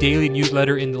free daily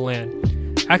newsletter in the land.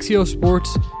 Axios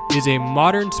Sports is a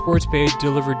modern sports page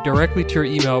delivered directly to your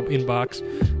email inbox.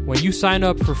 When you sign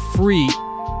up for free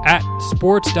at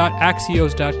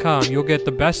sports.axios.com, you'll get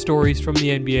the best stories from the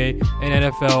NBA and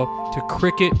NFL to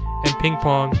cricket and ping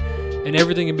pong and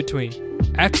everything in between.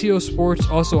 Axios Sports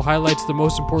also highlights the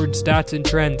most important stats and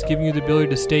trends, giving you the ability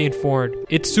to stay informed.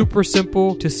 It's super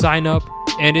simple to sign up,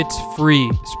 and it's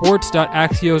free.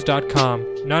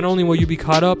 Sports.axios.com. Not only will you be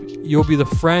caught up, you'll be the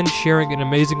friend sharing an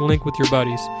amazing link with your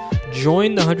buddies.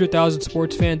 Join the 100,000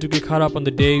 sports fans who get caught up on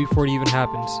the day before it even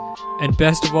happens. And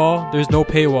best of all, there's no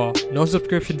paywall, no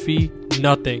subscription fee,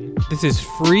 nothing. This is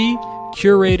free,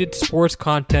 curated sports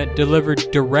content delivered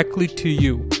directly to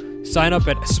you. Sign up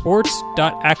at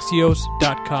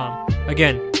sports.axios.com.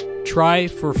 Again, try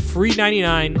for free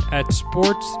 99 at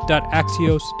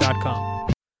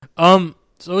sports.axios.com.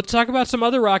 So let's talk about some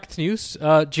other Rockets news.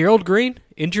 Gerald Green,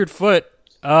 injured foot.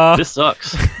 This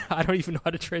sucks. I don't even know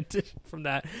how to transition from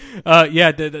that.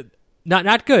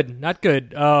 Not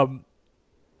good.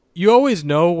 You always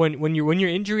know when your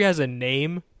injury has a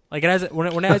name, like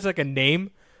when it has like a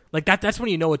name, like that's when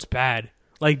you know it's bad.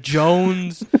 Like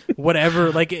Jones,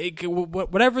 whatever,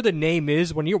 whatever the name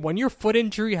is, when your foot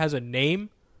injury has a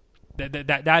name,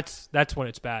 that's when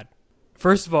it's bad.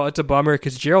 First of all, it's a bummer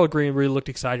because Gerald Green really looked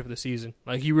excited for the season.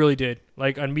 Like he really did.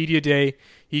 Like on media day,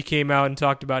 he came out and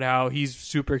talked about how he's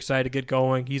super excited to get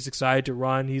going. He's excited to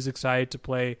run. He's excited to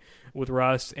play with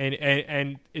Russ.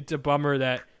 And it's a bummer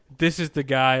that this is the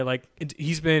guy. Like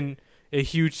he's been a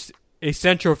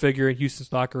central figure in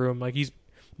Houston's locker room. Like he's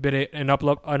been an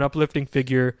uplifting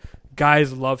figure.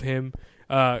 Guys love him.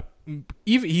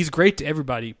 He's great to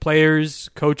everybody, players,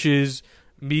 coaches,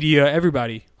 media,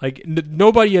 everybody. Like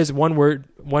nobody has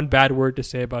one bad word to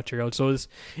say about Gerald. So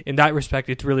in that respect,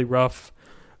 it's really rough.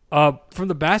 From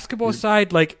the basketball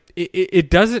side, like it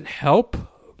doesn't help,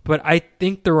 but I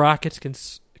think the Rockets can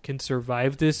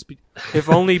survive this, if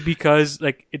only because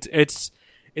like it's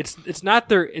not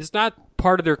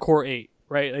part of their core eight.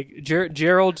 Right, like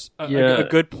Gerald's a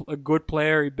good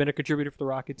player. He's been a contributor for the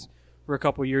Rockets for a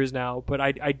couple years now, but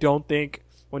I don't think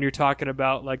when you're talking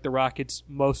about like the Rockets'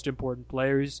 most important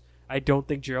players, I don't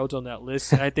think Gerald's on that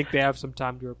list, and I think they have some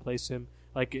time to replace him.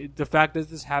 Like the fact that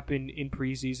this happened in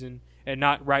preseason and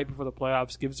not right before the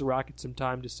playoffs gives the Rockets some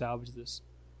time to salvage this.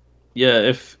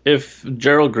 Yeah, if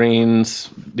Gerald Green's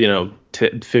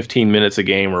 15 minutes a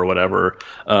game or whatever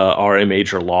are a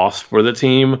major loss for the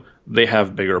team, they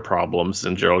have bigger problems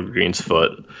than Gerald Green's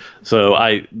foot. So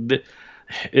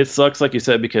it sucks, like you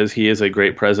said, because he is a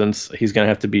great presence. He's going to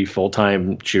have to be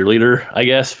full-time cheerleader, I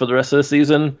guess, for the rest of the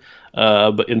season.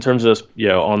 But in terms of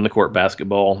on the court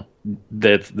basketball,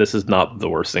 this is not the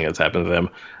worst thing that's happened to them.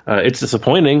 It's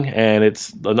disappointing, and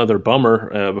it's another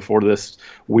bummer before this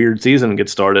weird season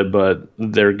gets started. But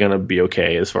they're gonna be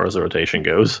okay as far as the rotation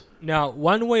goes. Now,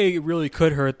 one way it really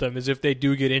could hurt them is if they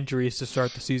do get injuries to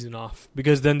start the season off,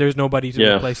 because then there's nobody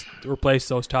to replace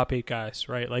those top 8 guys,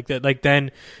 right? Like that. Like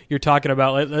then you're talking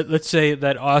about let's say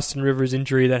that Austin Rivers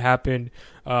injury that happened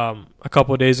a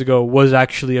couple of days ago was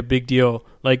actually a big deal.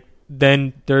 Like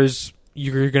then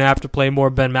you're gonna have to play more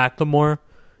Ben McLemore.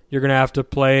 You're gonna have to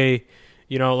play,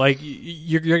 like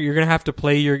you're gonna have to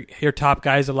play your top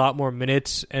guys a lot more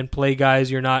minutes and play guys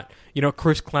you're not.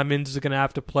 Chris Clemens is gonna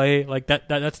have to play like that.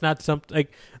 That's not something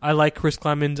like I like Chris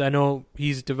Clemens. I know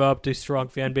he's developed a strong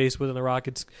fan base within the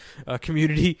Rockets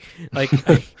community. Like,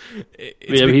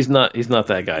 he's not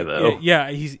that guy though. Yeah,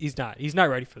 he's not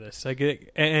ready for this.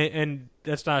 Like, and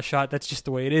that's not a shot. That's just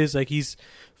the way it is. Like he's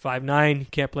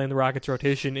 5'9", can't play in the Rockets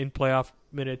rotation in playoff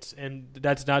minutes, and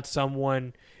that's not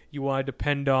someone you want to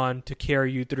depend on to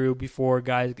carry you through before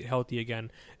guys get healthy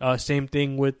again. Same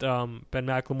thing with Ben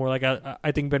McLemore. Like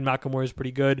I think Ben McLemore is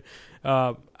pretty good.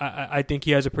 I think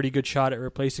he has a pretty good shot at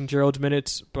replacing Gerald's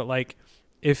minutes. But like,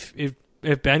 if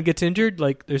Ben gets injured,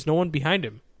 like there's no one behind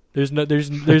him. There's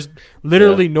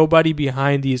literally nobody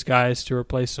behind these guys to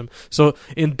replace them. So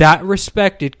in that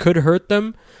respect, it could hurt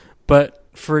them. But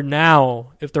for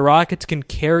now, if the Rockets can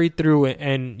carry through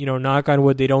and knock on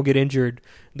wood, they don't get injured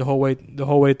the whole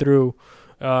way through,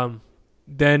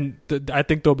 then I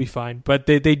think they'll be fine. But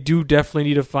they do definitely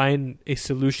need to find a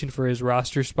solution for his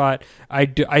roster spot.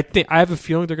 I have a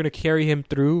feeling they're going to carry him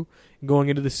through going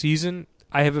into the season.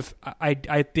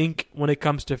 I think when it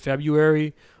comes to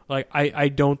February, like I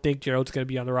don't think Gerald's going to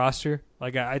be on the roster.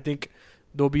 Like I think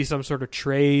there'll be some sort of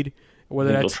trade,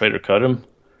 whether that's they'll trade or cut him.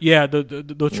 Yeah,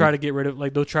 they'll try to get rid of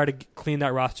they'll try to clean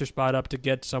that roster spot up to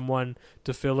get someone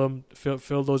to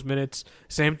fill those minutes.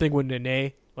 Same thing with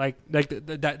Nene.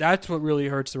 That's what really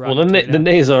hurts the Rockets. Well,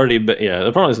 Nene's already been. Yeah,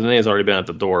 the problem is Nene's already been at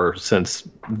the door since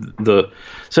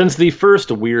the first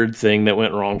weird thing that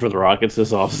went wrong for the Rockets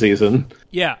this offseason.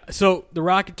 Yeah, so the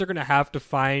Rockets are going to have to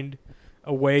find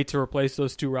a way to replace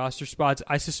those 2 roster spots.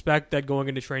 I suspect that going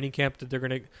into training camp that they're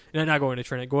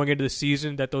going into the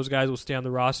season that those guys will stay on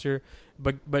the roster.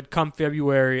 But come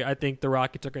February, I think the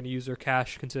Rockets are going to use their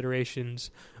cash considerations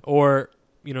or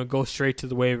go straight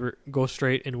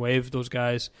and waive those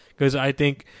guys, because I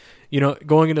think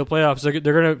going into the playoffs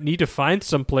they're going to need to find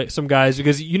some guys,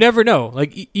 because you never know.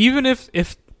 Like even if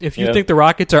you think the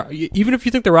Rockets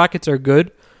are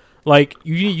good, like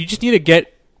you just need to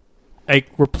get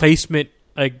like replacement,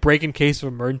 like break in case of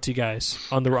emergency guys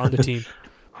on the team.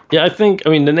 Yeah, I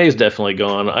mean Nene's definitely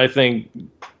gone. I think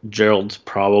Gerald's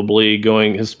probably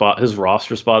going his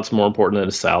roster spot's more important than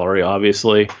his salary,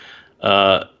 obviously.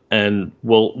 And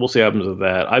we'll see what happens with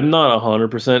that. I'm not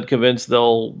 100% convinced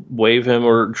they'll waive him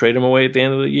or trade him away at the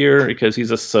end of the year, because he's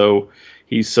so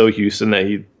Houston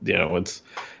that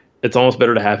it's almost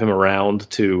better to have him around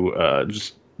to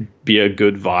just be a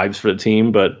good vibes for the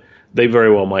team. But they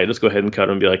very well might just go ahead and cut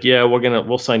him and be like, yeah,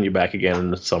 we'll sign you back again in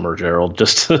the summer, Gerald.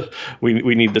 Just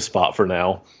we need the spot for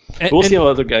now. We'll see how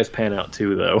other guys pan out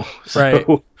too, though. Right.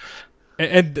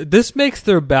 And this makes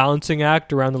their balancing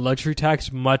act around the luxury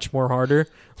tax much more harder.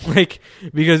 Like,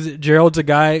 because Gerald's a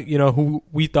guy, who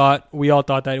we all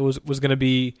thought that it was going to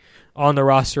be on the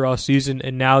roster all season,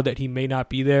 and now that he may not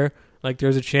be there, like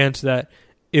there's a chance that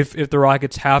if the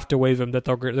Rockets have to waive him, that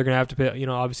they're going to have to pay,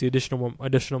 obviously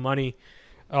additional money.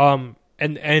 And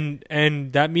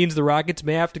that means the Rockets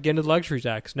may have to get into the luxury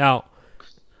tax. Now,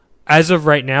 as of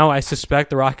right now, I suspect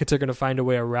the Rockets are going to find a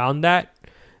way around that,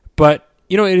 but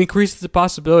it increases the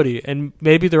possibility, and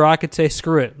maybe the Rockets say,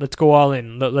 "Screw it, let's go all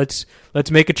in. Let's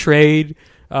make a trade.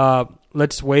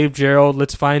 Let's waive Gerald.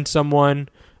 Let's find someone.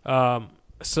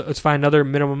 Let's find another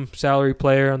minimum salary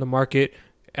player on the market,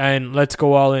 and let's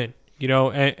go all in."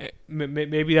 And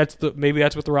maybe that's what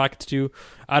the Rockets do.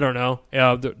 I don't know.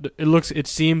 It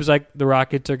seems like the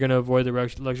Rockets are going to avoid the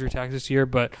luxury tax this year,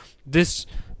 but this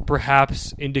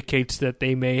perhaps indicates that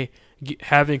they may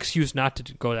have an excuse not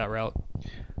to go that route.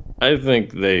 I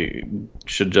think they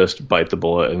should just bite the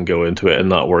bullet and go into it and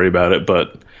not worry about it,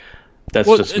 but that's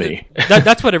just me.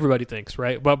 That's what everybody thinks,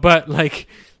 right? But like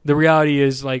the reality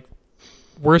is, like,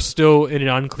 we're still in an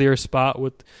unclear spot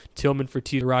with Tillman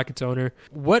Fertitta, the Rockets owner.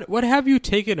 What have you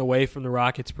taken away from the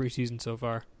Rockets preseason so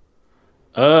far?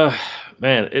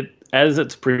 Man,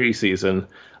 it's preseason.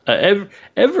 I'm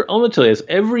gonna tell you this: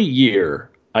 every year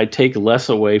I take less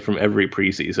away from every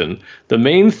preseason. The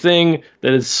main thing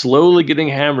that is slowly getting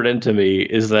hammered into me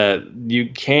is that you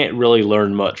can't really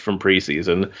learn much from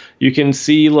preseason. You can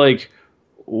see like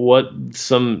what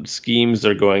some schemes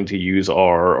they're going to use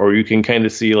are, or you can kind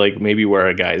of see like maybe where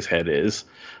a guy's head is.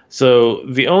 So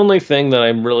the only thing that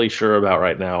I'm really sure about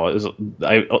right now is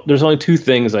there's only two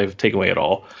things I've taken away at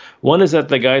all. One is that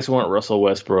the guys who aren't Russell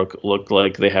Westbrook look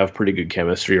like they have pretty good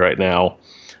chemistry right now.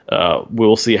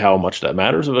 We'll see how much that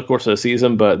matters over the course of the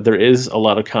season, but there is a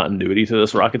lot of continuity to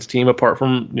this Rockets team apart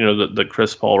from the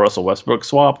Chris Paul Russell Westbrook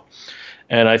swap,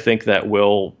 and I think that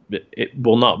it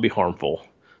will not be harmful.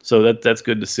 So that's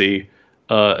good to see.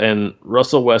 And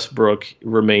Russell Westbrook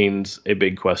remains a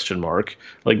big question mark.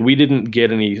 Like we didn't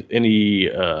get any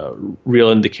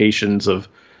real indications of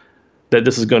that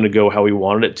this is going to go how we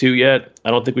wanted it to yet.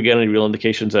 I don't think we get any real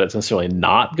indications that it's necessarily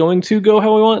not going to go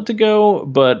how we want it to go,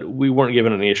 but we weren't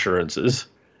given any assurances.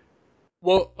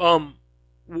 Well,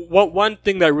 one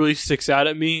thing that really sticks out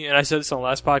at me, and I said this on the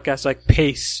last podcast, like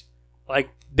pace. Like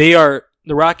the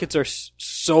Rockets are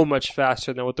so much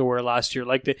faster than what they were last year.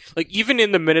 Like even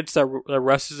in the minutes that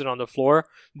Russ isn't on the floor,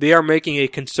 they are making a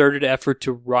concerted effort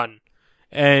to run,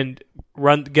 get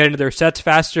into their sets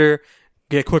faster,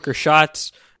 get quicker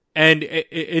shots. And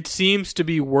it seems to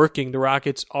be working. The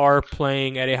Rockets are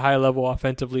playing at a high level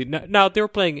offensively. Now they were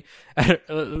playing.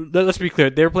 Let's be clear.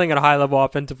 They were playing at a high level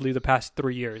offensively the past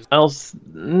 3 years. I'll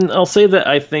say that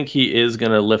I think he is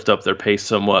going to lift up their pace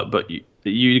somewhat, but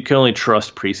you can only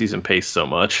trust preseason pace so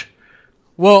much.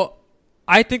 Well,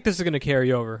 I think this is going to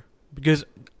carry over because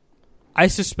I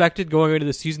suspected going into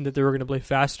the season that they were going to play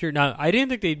faster. Now I didn't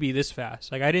think they'd be this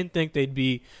fast. Like I didn't think they'd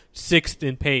be 6th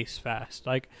in pace fast.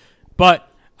 But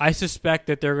I suspect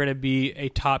that they're going to be a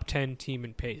top 10 team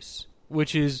in pace,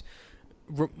 which is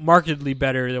markedly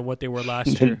better than what they were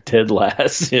last year. Dead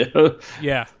last,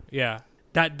 yeah. Yeah.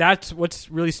 That's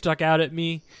what's really stuck out at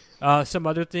me. Some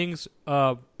other things.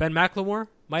 Ben McLemore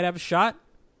might have a shot.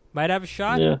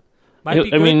 Yeah. Might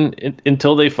be I good. mean,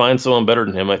 until they find someone better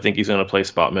than him, I think he's going to play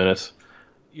spot minutes.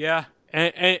 Yeah,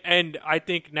 and I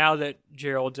think now that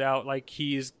Gerald's out, like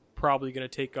he's probably going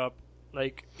to take up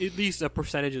like at least a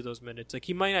percentage of those minutes. Like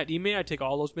he may not take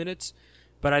all those minutes,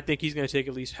 but I think he's going to take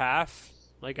at least half.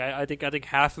 Like I think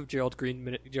half of Gerald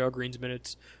Green's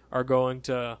minutes are going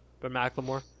to Ben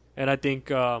McLemore, and I think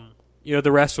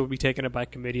the rest will be taken up by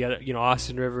committee.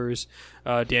 Austin Rivers,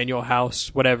 Daniel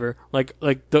House, whatever.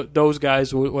 Those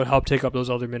guys would help take up those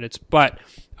other minutes. But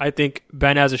I think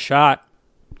Ben has a shot.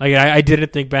 Like I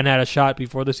didn't think Ben had a shot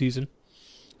before the season.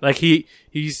 Like he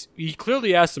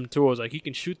clearly has some tools. Like he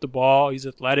can shoot the ball. He's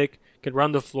athletic. Can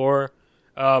run the floor.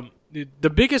 The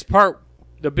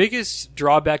biggest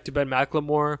drawback to Ben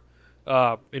McLemore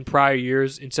in prior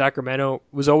years in Sacramento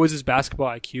was always his basketball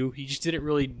IQ. He just didn't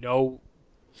really know.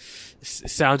 It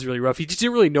sounds really rough. He just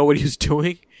didn't really know what he was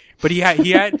doing. But he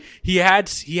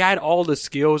had all the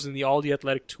skills and all the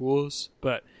athletic tools.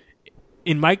 But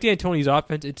in Mike D'Antoni's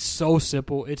offense, it's so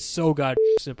simple. It's so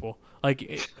simple. Like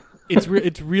it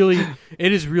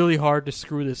is really hard to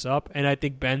screw this up. And I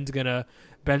think Ben's gonna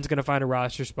find a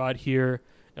roster spot here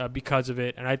because of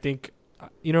it. And I think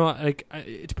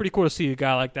it's pretty cool to see a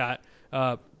guy like that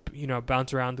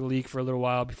bounce around the league for a little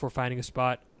while before finding a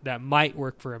spot that might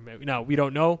work for him. Now we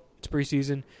don't know. It's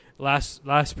preseason. Last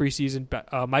preseason,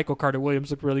 Michael Carter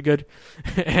Williams looked really good,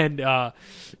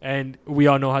 and we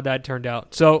all know how that turned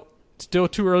out. So still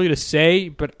too early to say,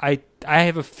 but I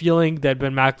have a feeling that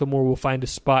Ben McLemore will find a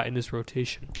spot in this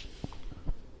rotation.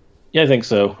 Yeah, I think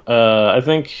so. I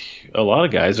think a lot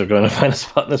of guys are going to find a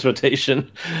spot in this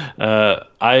rotation.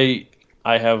 I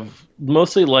have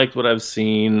mostly liked what I've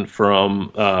seen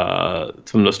from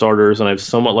the starters, and I've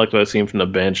somewhat liked what I've seen from the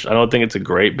bench. I don't think it's a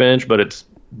great bench, but it's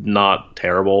not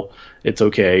terrible. It's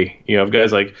okay. You have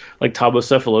guys like Thabo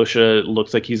Sefolosha.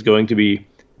 Looks like he's going to be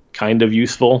kind of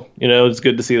useful. It's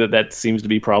good to see that seems to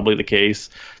be probably the case.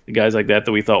 The guys like that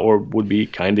we thought would be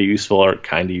kind of useful are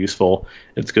kind of useful.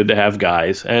 It's good to have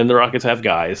guys, and the Rockets have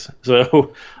guys.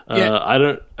 So I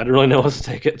don't really know what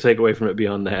to take away from it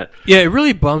beyond that. Yeah, it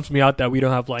really bums me out that we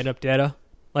don't have lineup data.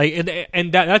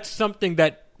 And that's something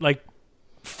that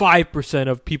 5%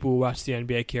 of people who watch the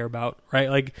NBA care about,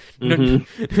 right?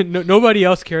 Nobody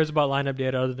else cares about lineup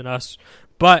data other than us.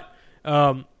 But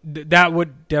that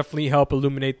would definitely help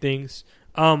illuminate things.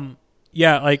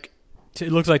 It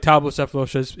looks like Thabo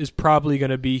Sefolosha is probably going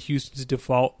to be Houston's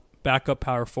default backup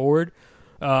power forward,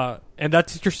 and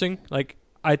that's interesting.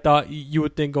 I thought you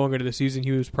would think going into the season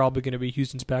he was probably going to be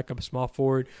Houston's backup small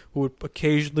forward who would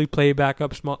occasionally play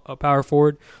backup power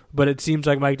forward, but it seems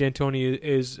like Mike D'Antoni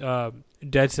is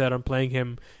dead set on playing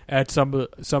him at some of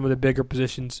the bigger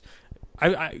positions.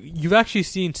 you've actually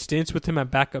seen stints with him at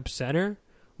backup center,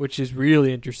 which is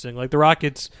really interesting. Like the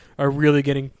Rockets are really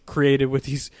getting creative with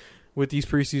these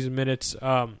preseason minutes.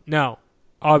 Now,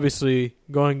 obviously,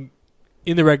 going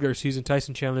in the regular season,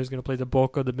 Tyson Chandler is going to play the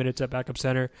bulk of the minutes at backup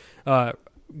center.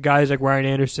 Guys like Ryan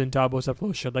Anderson, Thabo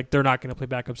Sefolosha, like they're not going to play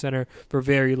backup center for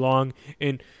very long.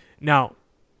 And now,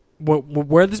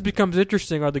 where this becomes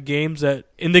interesting are the games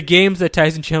that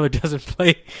Tyson Chandler doesn't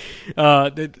play.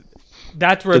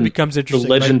 That's where it becomes interesting.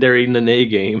 The legendary Nene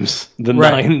games, the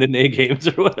 9 Nene games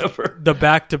or whatever. The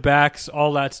back-to-backs,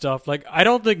 all that stuff. Like, I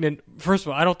don't think, first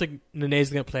of all, I don't think Nene's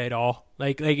going to play at all.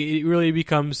 Like it's really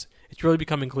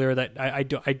becoming clear that I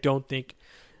don't think,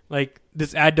 like,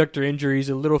 this adductor injury is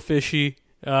a little fishy.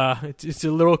 It's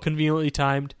a little conveniently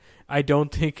timed. I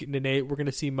don't think we're going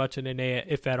to see much of Nene,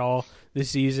 if at all, this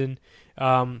season.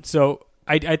 So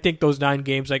I think those 9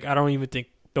 games, like, I don't even think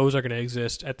those are going to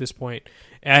exist at this point.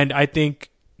 And I think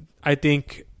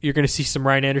you're going to see some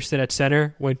Ryan Anderson at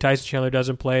center when Tyson Chandler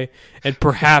doesn't play, and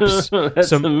perhaps that's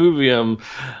the movie I'm,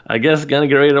 I guess, going to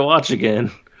get ready to watch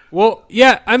again. Well,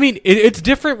 yeah, I mean, it's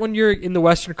different when you're in the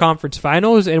Western Conference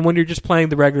Finals and when you're just playing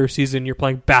the regular season. You're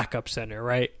playing backup center,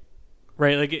 right?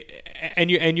 Like, and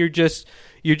you're just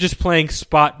playing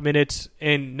spot minutes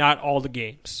and not all the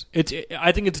games.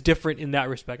 I think it's different in that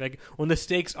respect. Like when the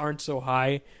stakes aren't so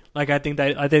high, like I think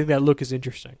that look is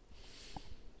interesting.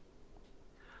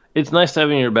 It's nice to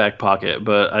have in your back pocket,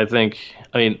 but I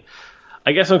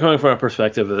guess I'm coming from a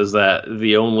perspective is that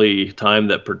the only time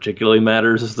that particularly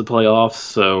matters is the playoffs.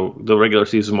 So the regular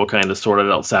season will kind of sort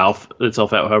itself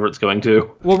out however it's going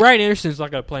to. Well, Ryan Anderson's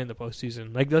not going to play in the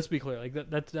postseason. Like, let's be clear. Like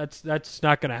that's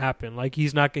not going to happen. Like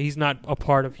he's not a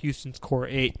part of Houston's core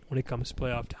 8 when it comes to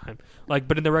playoff time. Like,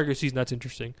 but in the regular season, that's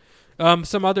interesting.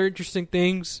 Some other interesting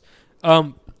things.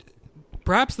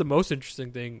 Perhaps the most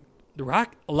interesting thing,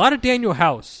 a lot of Daniel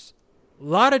House.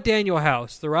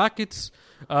 The Rockets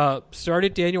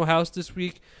started Daniel House this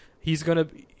week.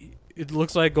 It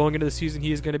looks like going into the season,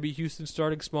 he is going to be Houston's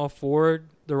starting small forward.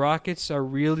 The Rockets are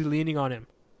really leaning on him.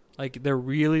 Like, they're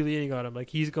really leaning on him.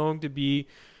 Like, he's going to be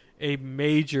a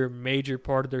major, major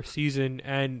part of their season.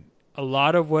 And a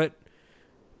lot of what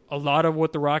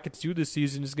the Rockets do this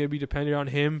season is going to be dependent on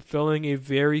him filling a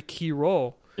very key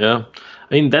role. Yeah.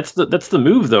 I mean, that's the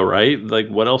move, though, right? Like,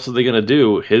 what else are they going to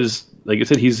do? Like I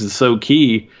said, he's so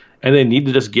key, and they need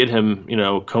to just get him,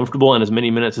 comfortable in as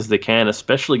many minutes as they can,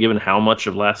 especially given how much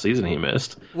of last season he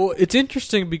missed. Well, it's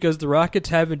interesting because the Rockets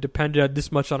haven't depended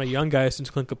this much on a young guy since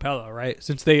Clint Capella, right?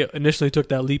 Since they initially took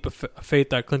that leap of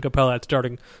faith that Clint Capella at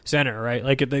starting center, right?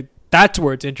 Like, that's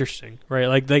where it's interesting, right?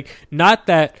 Like not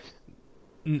that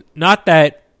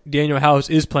Daniel House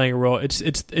is playing a role. It's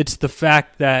the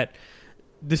fact that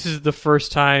this is the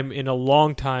first time in a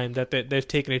long time that they've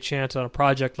taken a chance on a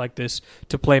project like this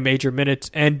to play major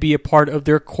minutes and be a part of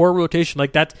their core rotation.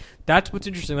 Like that's what's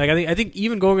interesting. Like I think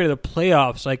even going into the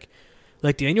playoffs,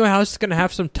 like Daniel House is going to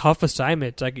have some tough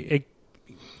assignments. Like,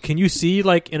 can you see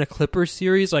like in a Clippers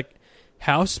series, like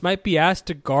House might be asked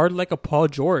to guard like a Paul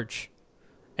George,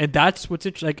 and that's what's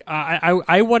interesting. Like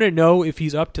I want to know if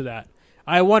he's up to that.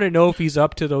 I want to know if he's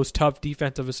up to those tough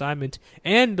defensive assignments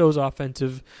and those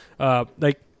offensive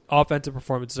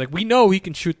performances. Like, we know he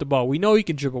can shoot the ball, we know he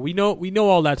can dribble, we know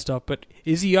all that stuff. But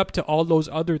is he up to all those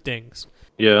other things?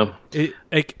 Yeah.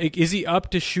 Is he up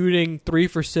to shooting 3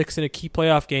 for 6 in a key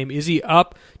playoff game? Is he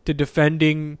up to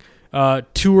defending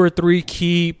 2 or 3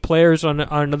 key players on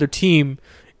another team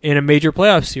in a major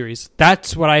playoff series?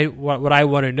 That's what I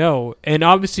want to know. And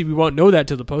obviously we won't know that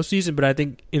till the postseason, but I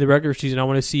think in the regular season I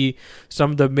want to see some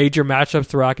of the major matchups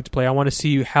the Rockets play. I want to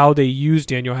see how they use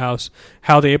Daniel House,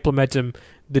 how they implement him,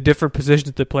 the different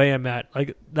positions they play him at.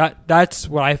 Like that's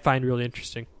what I find really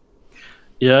interesting.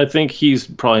 Yeah, I think he's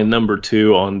probably number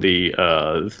 2 on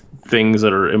the things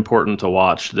that are important to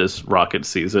watch this Rockets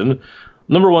season.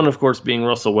 Number 1, of course, being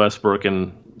Russell Westbrook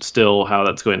and still how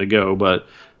that's going to go, but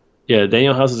yeah,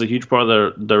 Daniel House is a huge part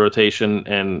of the rotation,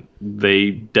 and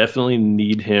they definitely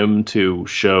need him to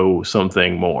show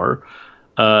something more.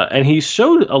 And he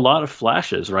showed a lot of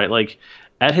flashes, right? Like,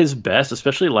 at his best,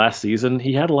 especially last season,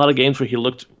 he had a lot of games where he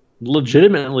looked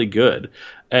legitimately good.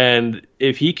 And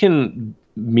if he can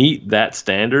meet that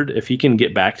standard, if he can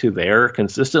get back to there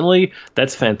consistently,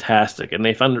 that's fantastic. And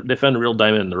they found a real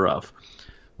diamond in the rough.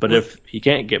 But if he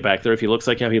can't get back there, if he looks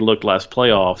like how he looked last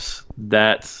playoffs,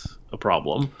 that's a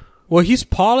problem. Well, he's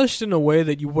polished in a way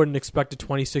that you wouldn't expect a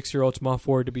 26-year-old small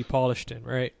forward to be polished in,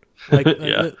 right? Like,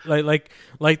 yeah.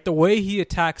 like the way he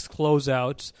attacks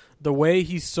closeouts, the way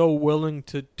he's so willing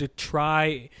to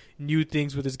try new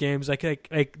things with his games, like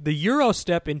the Euro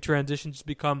step in transitions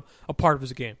become a part of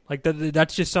his game. Like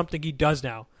that's just something he does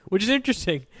now. which is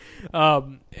interesting.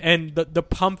 And the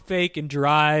pump fake and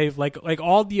drive, like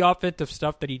all the offensive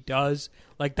stuff that he does,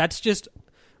 like that's just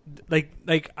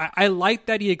I like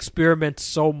that he experiments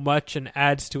so much and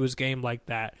adds to his game like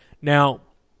that. Now,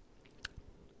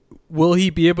 will he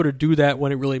be able to do that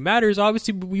when it really matters?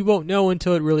 Obviously, we won't know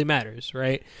until it really matters,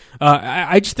 right?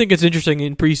 I just think it's interesting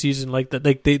in preseason, like that,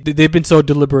 like they've been so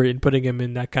deliberate in putting him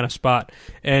in that kind of spot,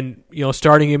 and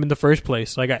starting him in the first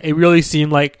place. Like it really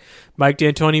seemed like Mike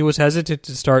D'Antoni was hesitant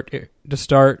to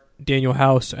start Daniel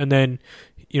House, and then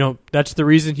that's the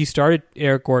reason he started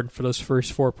Eric Gordon for those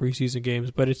first 4 preseason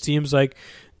games. But it seems like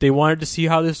they wanted to see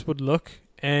how this would look,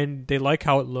 and they like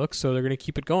how it looks, so they're going to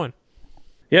keep it going.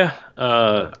 Yeah,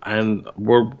 and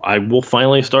I will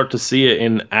finally start to see it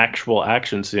in actual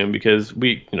action soon, because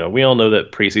we all know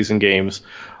that preseason games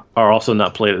are also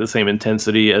not played at the same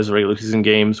intensity as regular season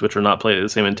games, which are not played at the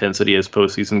same intensity as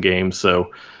postseason games.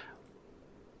 So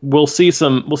we'll see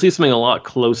something a lot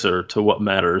closer to what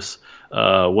matters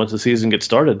once the season gets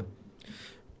started.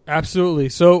 Absolutely.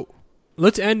 So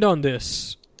let's end on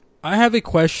this. I have a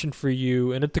question for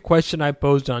you, and it's the question I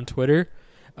posed on Twitter.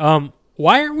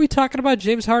 Why aren't we talking about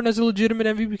James Harden as a legitimate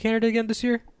MVP candidate again this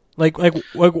year? Like,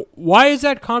 why is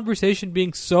that conversation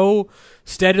being so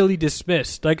steadily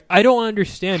dismissed? Like, I don't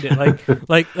understand it. I'm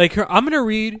gonna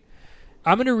read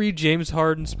James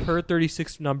Harden's per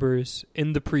 36 numbers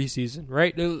in the preseason.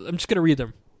 Right? I'm just gonna read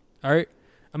them. All right.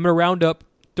 I'm gonna round up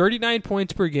 39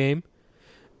 points per game,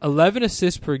 11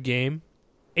 assists per game,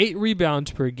 8 rebounds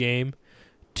per game,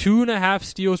 2.5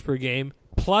 steals per game,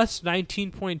 plus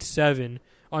 19.7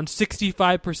 on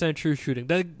 65% true shooting.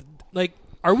 Like,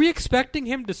 are we expecting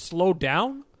him to slow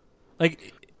down?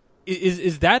 Like,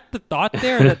 is that the thought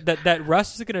there that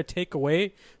Russ is going to take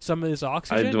away some of this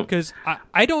oxygen? Because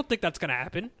I don't think that's going to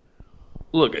happen.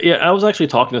 Look, yeah, I was actually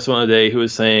talking to someone today who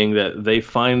was saying that they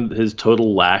find his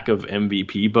total lack of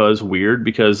MVP buzz weird,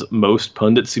 because most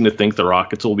pundits seem to think the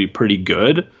Rockets will be pretty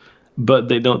good, but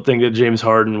they don't think that James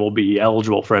Harden will be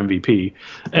eligible for MVP.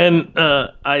 And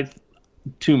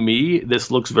to me,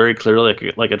 this looks very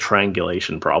clearly like a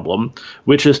triangulation problem,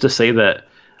 which is to say that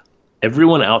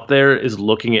everyone out there is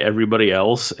looking at everybody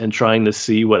else and trying to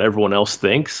see what everyone else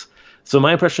thinks. So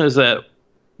my impression is that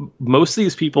most of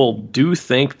these people do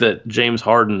think that James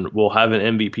Harden will have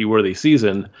an MVP-worthy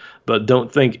season, but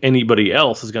don't think anybody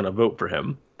else is going to vote for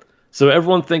him. So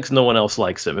everyone thinks no one else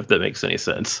likes him, if that makes any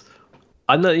sense.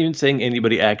 I'm not even saying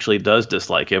anybody actually does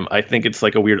dislike him. I think it's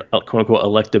like a weird, quote-unquote,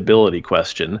 electability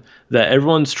question, that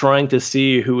everyone's trying to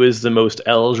see who is the most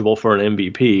eligible for an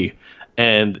MVP,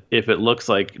 and if it looks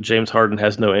like James Harden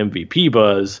has no MVP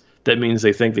buzz, that means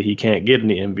they think that he can't get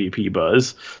any MVP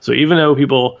buzz. So even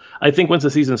though I think once the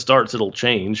season starts, it'll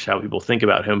change how people think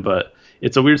about him, but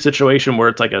it's a weird situation where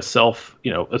it's like a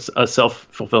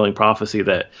self-fulfilling prophecy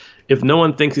that if no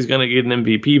one thinks he's going to get an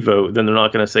MVP vote, then they're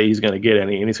not going to say he's going to get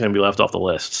any, and he's going to be left off the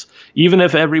lists. Even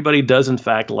if everybody does in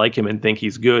fact like him and think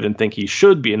he's good and think he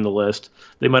should be in the list,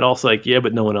 they might also like, yeah,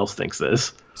 but no one else thinks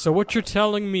this. So what you're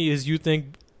telling me is you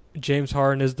think James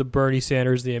Harden is the Bernie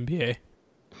Sanders of the NBA?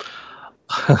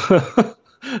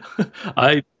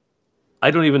 I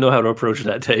don't even know how to approach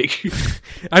that take.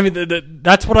 I mean,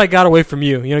 that's what I got away from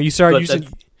you. You started using.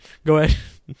 Go ahead.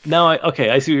 Now,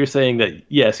 I see what you're saying. That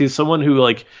yes, he's someone who,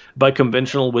 like, by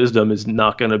conventional wisdom, is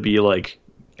not going to be like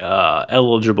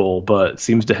eligible, but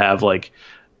seems to have like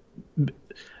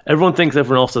everyone thinks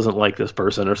everyone else doesn't like this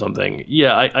person or something.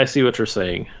 Yeah, I see what you're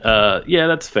saying. Yeah,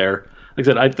 that's fair. Like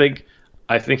I said,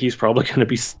 I think he's probably going to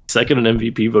be second in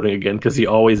MVP voting again, because he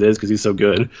always is, because he's so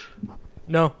good.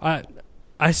 No,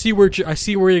 I see where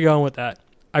you're going with that.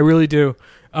 I really do.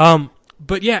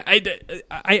 But yeah,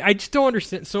 I just don't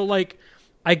understand. So like,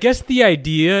 I guess the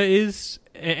idea is,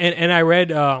 and I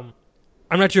read, I'm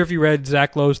not sure if you read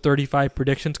Zach Lowe's 35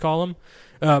 predictions column,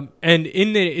 and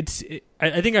in it,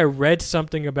 I think I read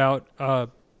something about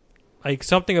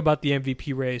something about the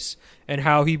MVP race and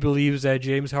how he believes that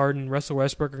James Harden and Russell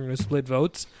Westbrook are going to split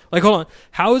votes. Like, hold on,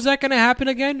 how is that going to happen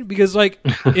again? Because like,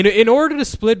 in order to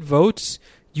split votes,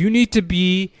 you need to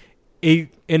be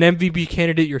an MVP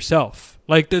candidate yourself.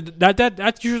 Like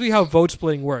that's usually how vote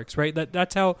splitting works, right?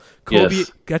 That's how Kobe.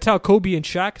 Yes. That's how Kobe and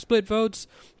Shaq split votes.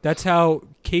 That's how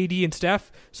KD and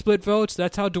Steph split votes.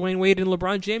 That's how Dwayne Wade and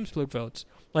LeBron James split votes.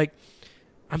 Like,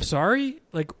 I'm sorry,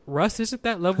 like Russ isn't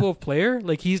that level of player.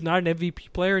 Like, he's not an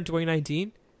MVP player in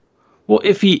 2019. Well,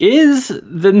 if he is,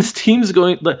 then this team's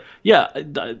going. Yeah,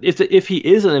 if he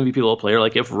is an MVP level player,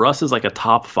 like if Russ is like a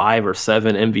top 5 or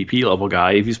 7 MVP level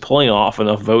guy, if he's pulling off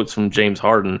enough votes from James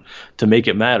Harden to make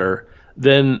it matter,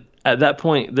 then at that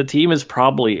point the team is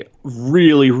probably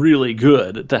really, really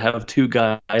good to have 2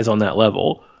 guys on that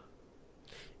level.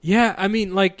 Yeah, I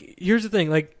mean, like, here's the thing.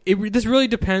 Like, this really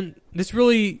depends. This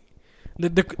really,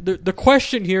 the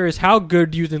question here is how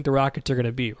good do you think the Rockets are going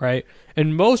to be, right?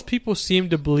 And most people seem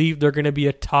to believe they're going to be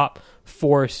a top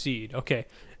 4 seed. Okay,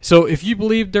 so if you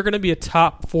believe they're going to be a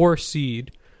top 4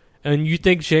 seed, and you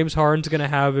think James Harden's going to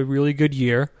have a really good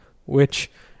year, which,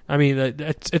 I mean,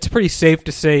 it's pretty safe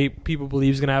to say people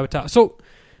believe he's going to have a top. So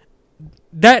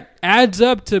that adds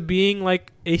up to being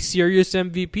like a serious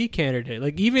MVP candidate.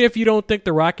 Like, even if you don't think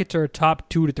the Rockets are a top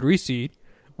 2 to 3 seed,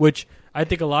 which I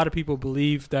think a lot of people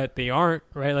believe that they aren't,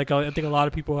 right? Like, I think a lot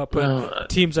of people have put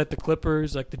teams like the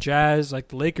Clippers, like the Jazz, like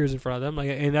the Lakers in front of them, like,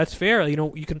 and that's fair. You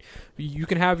know, you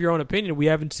can have your own opinion. We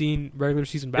haven't seen regular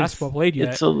season basketball played yet.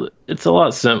 It's a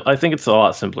lot I think it's a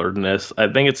lot simpler than this.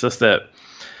 I think it's just that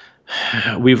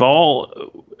we've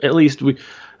all, at least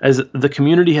as the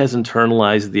community has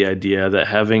internalized the idea that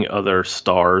having other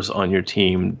stars on your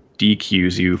team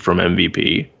DQs you from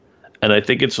MVP. And I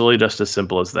think it's really just as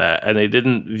simple as that. And they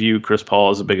didn't view Chris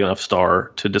Paul as a big enough star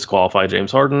to disqualify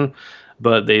James Harden,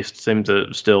 but they seem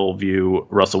to still view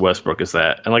Russell Westbrook as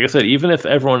that. And like I said, even if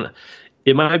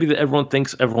it might be that everyone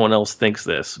thinks everyone else thinks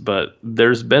this, but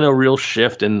there's been a real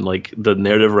shift in like the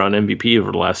narrative around MVP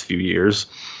over the last few years.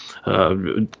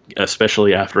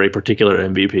 Especially after a particular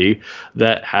MVP,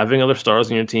 that having other stars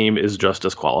on your team is just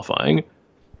disqualifying.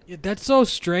 Yeah, that's so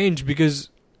strange because,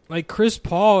 like, Chris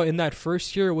Paul in that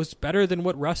first year was better than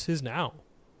what Russ is now.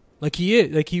 Like,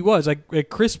 he was. Like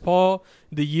Chris Paul,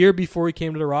 the year before he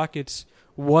came to the Rockets,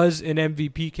 was an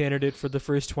MVP candidate for the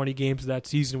first 20 games of that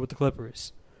season with the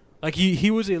Clippers. Like, he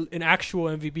was an actual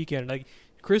MVP candidate. Like,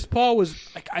 Chris Paul was,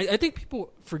 like, I think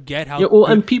people forget how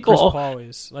good Chris Paul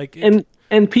is. Like,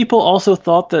 And people also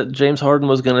thought that James Harden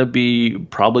was going to be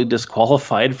probably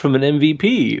disqualified from an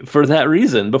MVP for that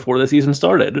reason before the season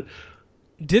started.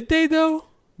 Did they, though?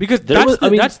 Because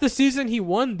that's the season he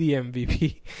won the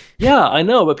MVP. Yeah, I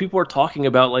know, but people are talking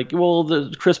about, like, well,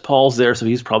 Chris Paul's there, so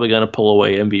he's probably going to pull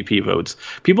away MVP votes.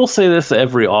 People say this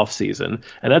every offseason,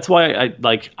 and that's why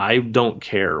I don't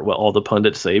care what all the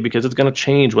pundits say, because it's going to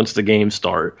change once the games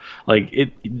start.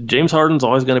 Like, James Harden's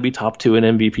always going to be top 2 in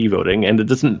MVP voting, and it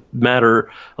doesn't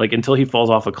matter, like, until he falls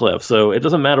off a cliff. So it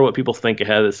doesn't matter what people think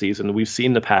ahead of the season. We've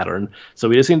seen the pattern, so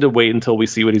we just need to wait until we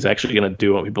see what he's actually going to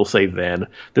do and what people say then.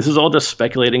 This is all just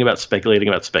speculating about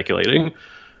speculating.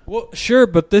 Well, sure,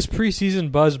 but this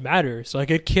preseason buzz matters.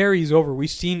 Like, it carries over. We've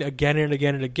seen again and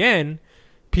again and again,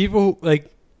 people,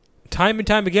 like, time and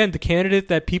time again, the candidate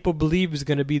that people believe is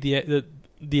going to be the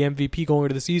MVP going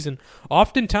into the season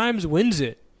oftentimes wins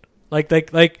it. Like,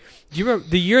 do you remember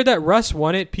the year that Russ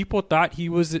won it? People thought he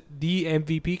was the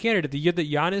MVP candidate. The year that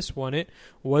Giannis won it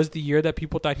was the year that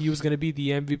people thought he was going to be the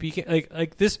MVP candidate.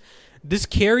 Like this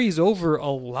carries over a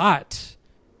lot.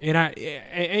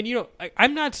 And you know,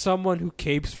 I'm not someone who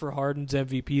capes for Harden's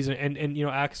MVPs and you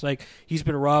know, acts like he's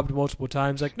been robbed multiple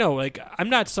times. Like, no, like, I'm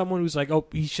not someone who's like, oh,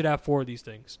 he should have 4 of these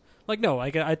things. Like, no,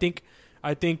 like, I think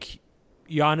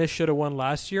Giannis should have won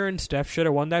last year and Steph should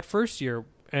have won that first year.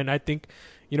 And I think,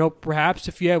 you know, perhaps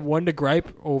if you have one to gripe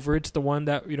over, it's the one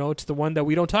that, you know, it's the one that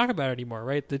we don't talk about anymore,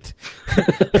 right? That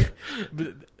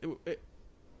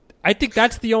I think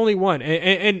that's the only one,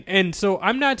 and so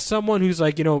I'm not someone who's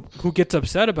like, you know, who gets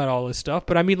upset about all this stuff.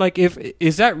 But I mean, like,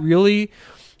 is that really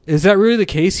the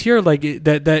case here? Like,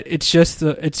 that it's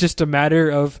just a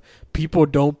matter of people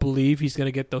don't believe he's going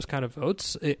to get those kind of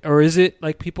votes, or is it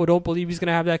like people don't believe he's going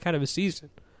to have that kind of a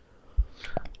season?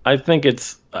 I think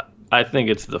it's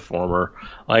the former.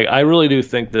 Like, I really do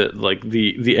think that, like,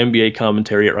 the NBA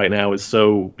commentary right now is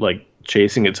so, like,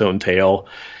 chasing its own tail.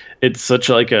 It's such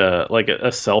like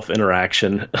a self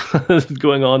interaction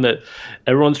going on that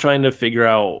everyone's trying to figure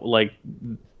out, like,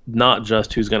 not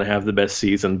just who's going to have the best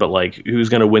season, but like who's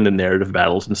going to win the narrative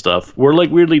battles and stuff. We're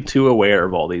like weirdly too aware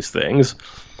of all these things.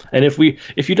 And if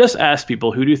you just ask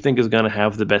people who do you think is going to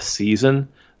have the best season,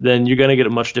 then you're going to get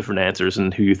much different answers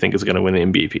than who you think is going to win the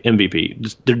MVP.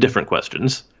 Just, they're different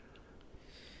questions.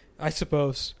 I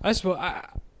suppose.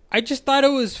 I just thought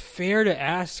it was fair to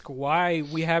ask why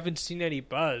we haven't seen any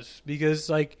buzz, because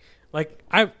like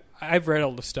I've read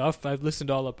all the stuff, I've listened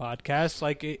to all the podcasts,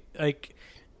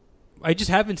 I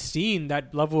just haven't seen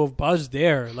that level of buzz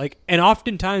there. Like, and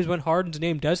oftentimes when Harden's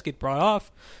name does get brought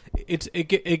off,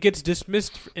 it gets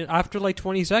dismissed after like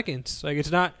 20 seconds. Like,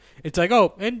 it's like,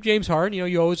 oh, and James Harden, you know,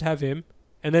 you always have him,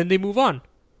 and then they move on.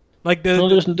 Like,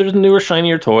 there's newer,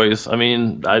 shinier toys. I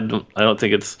mean, I don't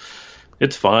think it's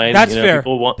fine. That's fair.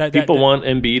 People want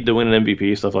Embiid to win an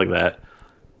MVP, stuff like that.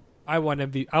 I want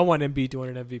Embiid to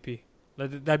win an MVP.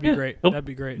 That'd be great. That'd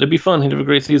be great. It'd be fun. He'd have a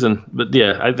great season. But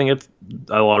yeah, I think it's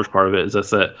a large part of it is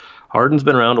that Harden's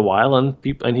been around a while, and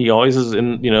he always is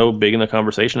big in the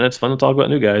conversation. And it's fun to talk about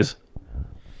new guys.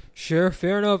 Sure,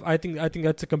 fair enough. I think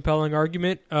that's a compelling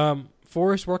argument.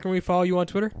 Forrest, where can we follow you on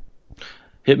Twitter?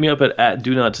 Hit me up at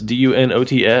Dunots,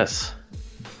 DUNOTS.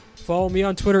 Follow me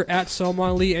on Twitter at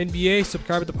Salman Lee NBA.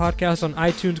 Subscribe to the podcast on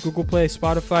iTunes, Google Play,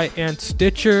 Spotify, and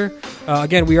Stitcher.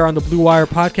 Again, we are on the Blue Wire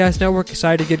Podcast Network.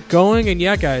 Excited to get going. And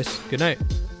yeah, guys, good night.